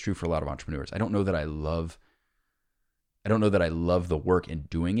I think that's true for a lot of entrepreneurs. I don't know that I love the work in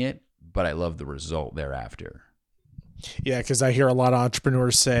doing it, but I love the result thereafter. Yeah, because I hear a lot of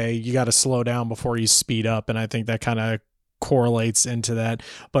entrepreneurs say you got to slow down before you speed up. And I think that kind of correlates into that.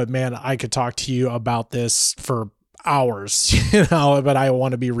 But man, I could talk to you about this for hours, but I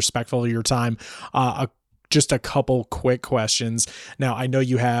want to be respectful of your time. Just a couple quick questions. Now, I know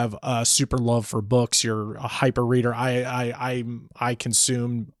you have a super love for books. You're a hyper reader. I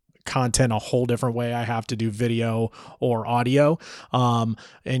consume content a whole different way. I have to do video or audio. And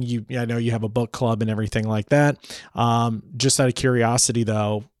I know you have a book club and everything like that. Just out of curiosity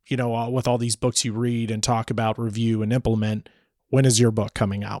though, you know, with all these books you read and talk about, review and implement, when is your book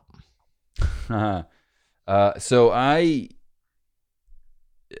coming out? That's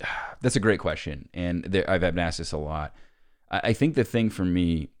a great question, and I've been asked this a lot. I think the thing for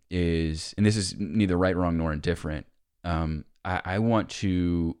me is, and this is neither right, wrong, nor indifferent. I want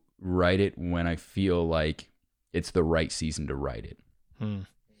to write it when I feel like it's the right season to write it.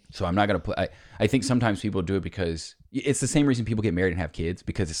 So I'm not going to play. I think sometimes people do it because it's the same reason people get married and have kids,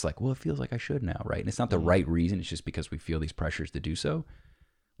 because it's like, well, it feels like I should now, right? And it's not the right reason. It's just because we feel these pressures to do so.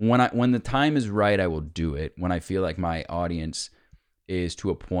 When the time is right, I will do it. When I feel like my audience is to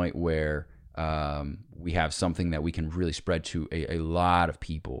a point where we have something that we can really spread to a lot of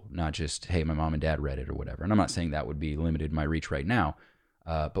people, not just, hey, my mom and dad read it or whatever. And I'm not saying that would be limited my reach right now.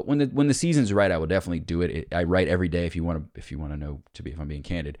 But when the season's right, I will definitely do it. I write every day. If you want to know, if I'm being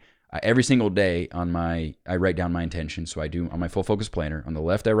candid, every single day I write down my intention. So I do on my full focus planner. On the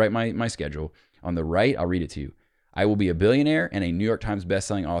left, I write my schedule. On the right, I'll read it to you. I will be a billionaire and a New York Times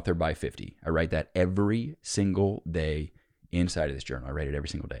bestselling author by 50. I write that every single day inside of this journal. I write it every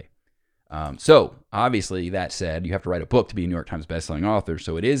single day. So obviously, that said, you have to write a book to be a New York Times bestselling author.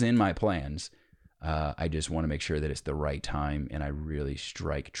 So it is in my plans. I just want to make sure that it's the right time and I really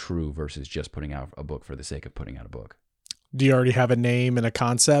strike true versus just putting out a book for the sake of putting out a book. Do you already have a name and a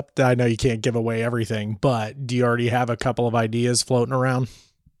concept? I know you can't give away everything, but do you already have a couple of ideas floating around?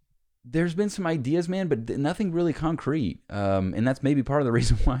 There's been some ideas, man, but nothing really concrete. And that's maybe part of the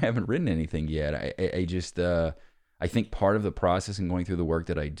reason why I haven't written anything yet. I think part of the process and going through the work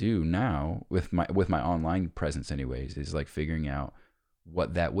that I do now with my online presence anyways, is like figuring out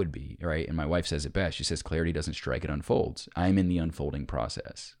what that would be, right? And my wife says it best. She says, clarity doesn't strike, it unfolds. I'm in the unfolding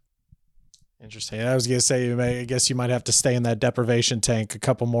process. Interesting. I was going to say, I guess you might have to stay in that deprivation tank a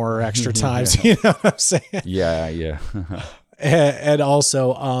couple more extra times. You know what I'm saying? Yeah. And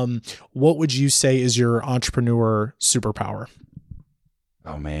also, what would you say is your entrepreneur superpower?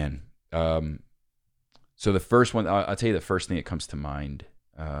 Oh, man. So the first one, I'll tell you the first thing that comes to mind.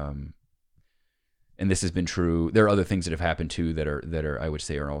 And this has been true. There are other things that have happened too that are I would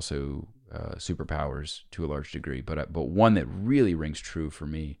say are also superpowers to a large degree. But one that really rings true for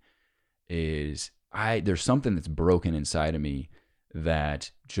me is there's something that's broken inside of me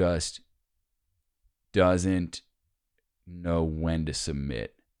that just doesn't know when to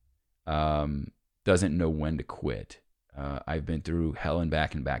submit, doesn't know when to quit. I've been through hell and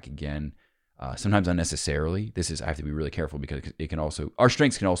back again. Sometimes unnecessarily. I have to be really careful because our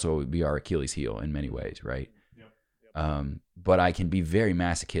strengths can also be our Achilles heel in many ways, right? Yep. But I can be very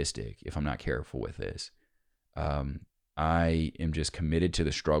masochistic if I'm not careful with this. I am just committed to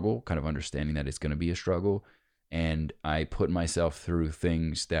the struggle, kind of understanding that it's going to be a struggle. And I put myself through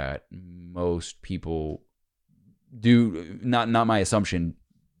things that most people do, not my assumption,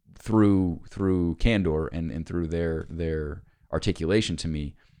 through candor and through their articulation to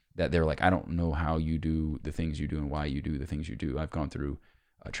me, that they're like, I don't know how you do the things you do and why you do the things you do. I've gone through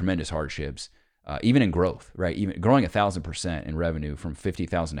tremendous hardships, even in growth, right? Even growing 1,000% in revenue from $50,000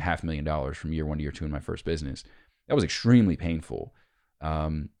 to $500,000 from year 1 to year 2 in my first business. That was extremely painful.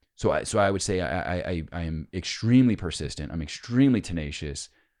 So I would say I am extremely persistent. I'm extremely tenacious.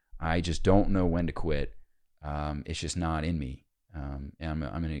 I just don't know when to quit. It's just not in me. And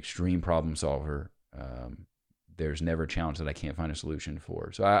I'm an extreme problem solver. There's never a challenge that I can't find a solution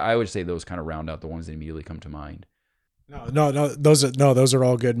for. So I would say those kind of round out the ones that immediately come to mind. No, those are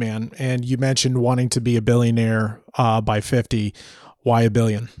all good, man. And you mentioned wanting to be a billionaire by 50. Why $1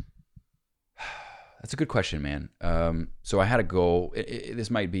 billion? That's a good question, man. So I had a goal.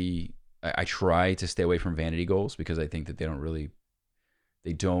 This might be, I try to stay away from vanity goals because I think that they don't really.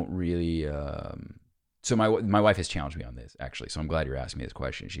 So my wife has challenged me on this, actually. So I'm glad you're asking me this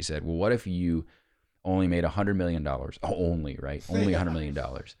question. She said, well, what if you only made $100 million, only $100 million,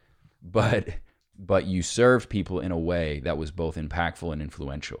 but you served people in a way that was both impactful and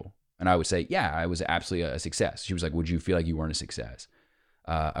influential. And I would say, yeah, I was absolutely a success. She was like, would you feel like you weren't a success?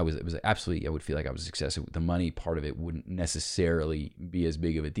 I would feel like I was a success. The money part of it wouldn't necessarily be as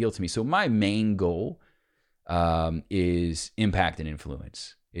big of a deal to me. So my main goal is impact and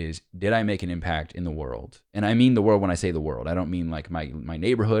influence. Did I make an impact in the world? And I mean the world when I say the world. I don't mean like my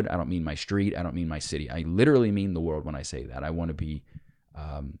neighborhood. I don't mean my street. I don't mean my city. I literally mean the world when I say that. I want to be,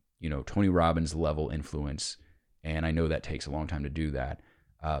 Tony Robbins level influence. And I know that takes a long time to do that.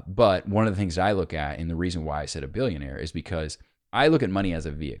 But one of the things that I look at, and the reason why I said a billionaire, is because I look at money as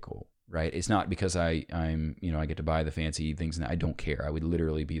a vehicle, right? It's not because I get to buy the fancy things and I don't care. I would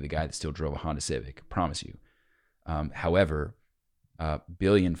literally be the guy that still drove a Honda Civic, promise you. However,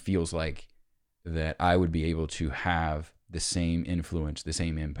 billion feels like that I would be able to have the same influence, the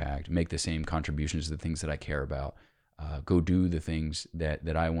same impact, make the same contributions to the things that I care about, go do the things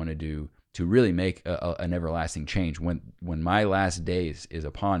that I want to do to really make an everlasting change. When my last days is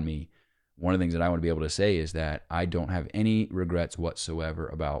upon me, one of the things that I want to be able to say is that I don't have any regrets whatsoever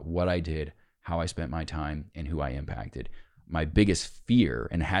about what I did, how I spent my time, and who I impacted. My biggest fear,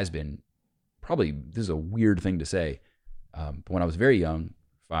 and has been probably, this is a weird thing to say, but when I was very young,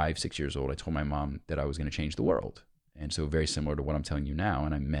 5, 6 years old, I told my mom that I was going to change the world. And so very similar to what I'm telling you now,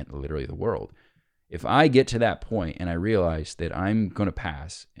 and I meant literally the world. If I get to that point and I realize that I'm going to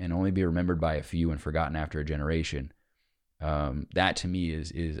pass and only be remembered by a few and forgotten after a generation, that to me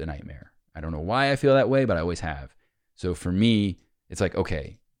is a nightmare. I don't know why I feel that way, but I always have. So for me, it's like,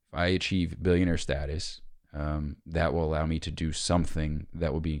 okay, if I achieve billionaire status, that will allow me to do something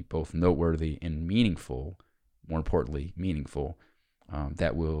that will be both noteworthy and meaningful, more importantly, meaningful,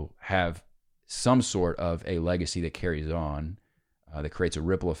 that will have some sort of a legacy that carries on, that creates a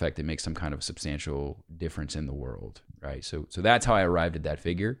ripple effect that makes some kind of substantial difference in the world, right? So that's how I arrived at that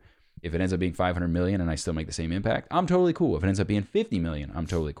figure. If it ends up being 500 million and I still make the same impact, I'm totally cool. If it ends up being 50 million, I'm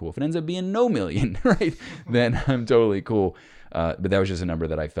totally cool. If it ends up being no million, right, then I'm totally cool. But that was just a number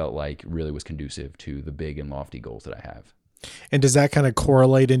that I felt like really was conducive to the big and lofty goals that I have. And does that kind of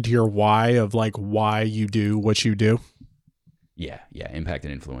correlate into your why of like why you do what you do? Yeah. Impact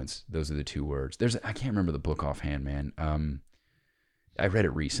and influence. Those are the two words. I can't remember the book offhand, man. I read it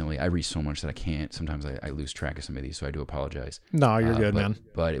recently. I read so much that I can't. Sometimes I lose track of some of these, so I do apologize. No, you're good, man.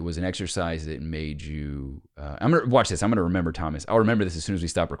 But it was an exercise that made you. I'm gonna watch this. I'm gonna remember, Thomas. I'll remember this as soon as we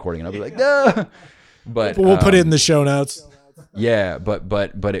stop recording, and I'll be like, no. But we'll put it in the show notes. Yeah,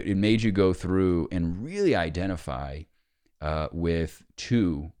 but it made you go through and really identify with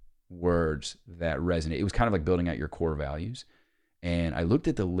 2 words that resonate. It was kind of like building out your core values. And I looked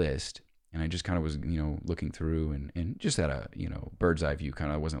at the list, and I just kind of was, looking through and just at a, bird's eye view,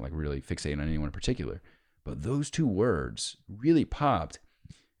 kind of wasn't like really fixating on anyone in particular. But those 2 words really popped.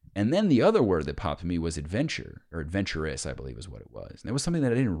 And then the other word that popped to me was adventure, or adventurous, I believe is what it was. And it was something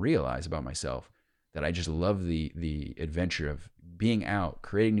that I didn't realize about myself, that I just love the adventure of being out,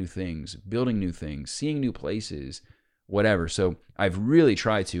 creating new things, building new things, seeing new places, whatever. So I've really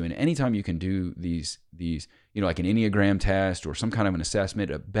tried to, and anytime you can do these, like an Enneagram test or some kind of an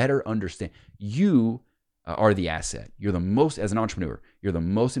assessment, a better understand, you are the asset. You're the most, as an entrepreneur, you're the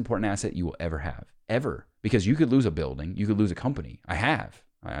most important asset you will ever have, ever. Because you could lose a building, you could lose a company. I have.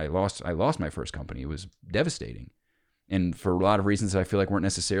 I lost my first company. It was devastating. And for a lot of reasons that I feel like weren't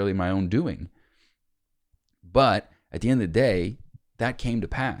necessarily my own doing. But at the end of the day, that came to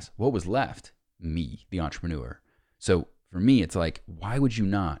pass. What was left? Me, the entrepreneur. So for me, it's like, why would you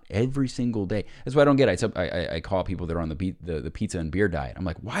not every single day? That's why I don't get it. I call people that are on the pizza and beer diet. I'm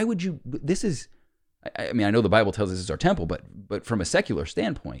like, why would you? This is, I mean, I know the Bible tells us this is our temple, but from a secular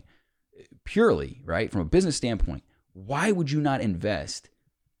standpoint, purely, right, from a business standpoint, why would you not invest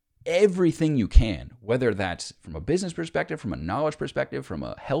everything you can, whether that's from a business perspective, from a knowledge perspective, from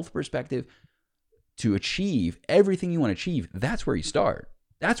a health perspective, to achieve everything you want to achieve? That's where you start.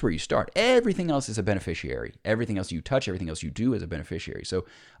 That's where you start. Everything else is a beneficiary. Everything else you touch, everything else you do is a beneficiary. So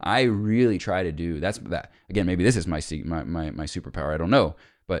I really try to do that. Again, maybe this is my superpower. I don't know,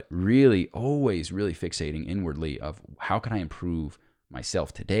 but really always really fixating inwardly of how can I improve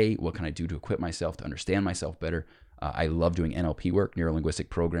myself today? What can I do to equip myself to understand myself better? I love doing NLP work,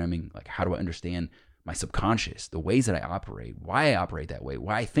 neuro-linguistic programming. Like, how do I understand my subconscious, the ways that I operate, why I operate that way,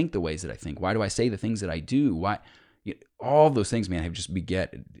 why I think the ways that I think, why do I say the things that I do, why, all of those things, man, have just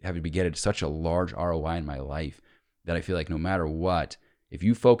begetted such a large ROI in my life that I feel like no matter what, if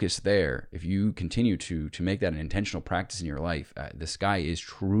you focus there, if you continue to make that an intentional practice in your life, the sky is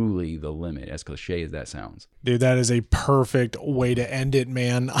truly the limit, as cliche as that sounds. Dude, that is a perfect way to end it,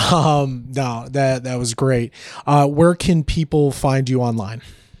 man. No, that was great. Where can people find you online?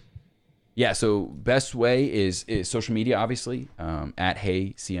 Yeah, so best way is social media, obviously, at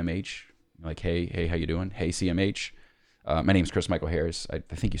Hey CMH, like, hey, how you doing? Hey CMH. My name's Chris Michael Harris. I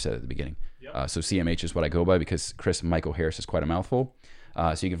think you said it at the beginning. Yep. So CMH is what I go by because Chris Michael Harris is quite a mouthful.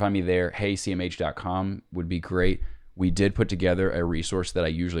 So you can find me there. HeyCMH.com would be great. We did put together a resource that I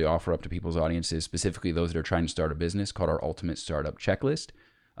usually offer up to people's audiences, specifically those that are trying to start a business, called our Ultimate Startup Checklist.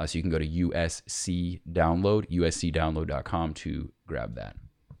 So you can go to uscdownload.com to grab that.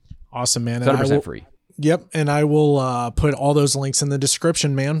 Awesome, man. 100% free. Yep. And I will put all those links in the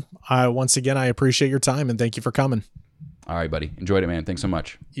description, man. Once again, I appreciate your time and thank you for coming. All right, buddy. Enjoyed it, man. Thanks so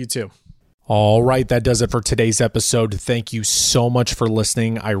much. You too. All right, that does it for today's episode. Thank you so much for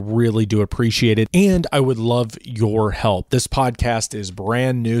listening. I really do appreciate it. And I would love your help. This podcast is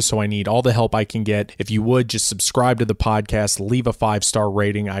brand new, so I need all the help I can get. If you would, just subscribe to the podcast, leave a 5-star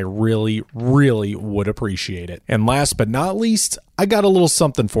rating. I really, really would appreciate it. And last but not least, I got a little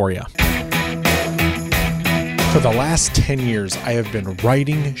something for you. For the last 10 years, I have been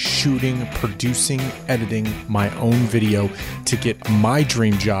writing, shooting, producing, editing my own video to get my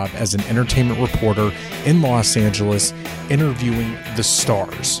dream job as an entertainment reporter in Los Angeles, interviewing the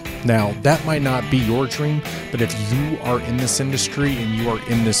stars. Now, that might not be your dream, but if you are in this industry and you are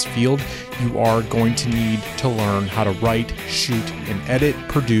in this field, you are going to need to learn how to write, shoot, and edit,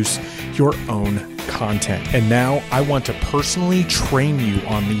 produce your own content. And now I want to personally train you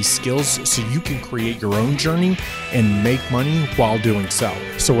on these skills so you can create your own journey and make money while doing so.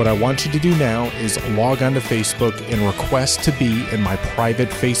 So what I want you to do now is log on to Facebook and request to be in my private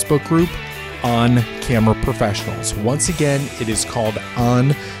Facebook group, On Camera Professionals. Once again, it is called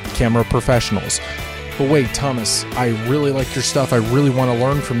On Camera Professionals. But wait, Thomas, I really like your stuff. I really want to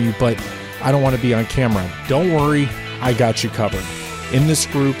learn from you, but I don't want to be on camera. Don't worry, I got you covered. In this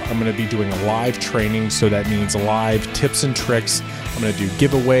group, I'm going to be doing a live training, so that means live tips and tricks. I'm going to do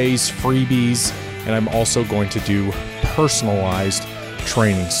giveaways, freebies, and I'm also going to do personalized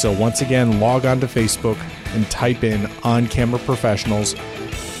training. So once again, log on to Facebook and type in On Camera Professionals,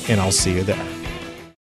 and I'll see you there.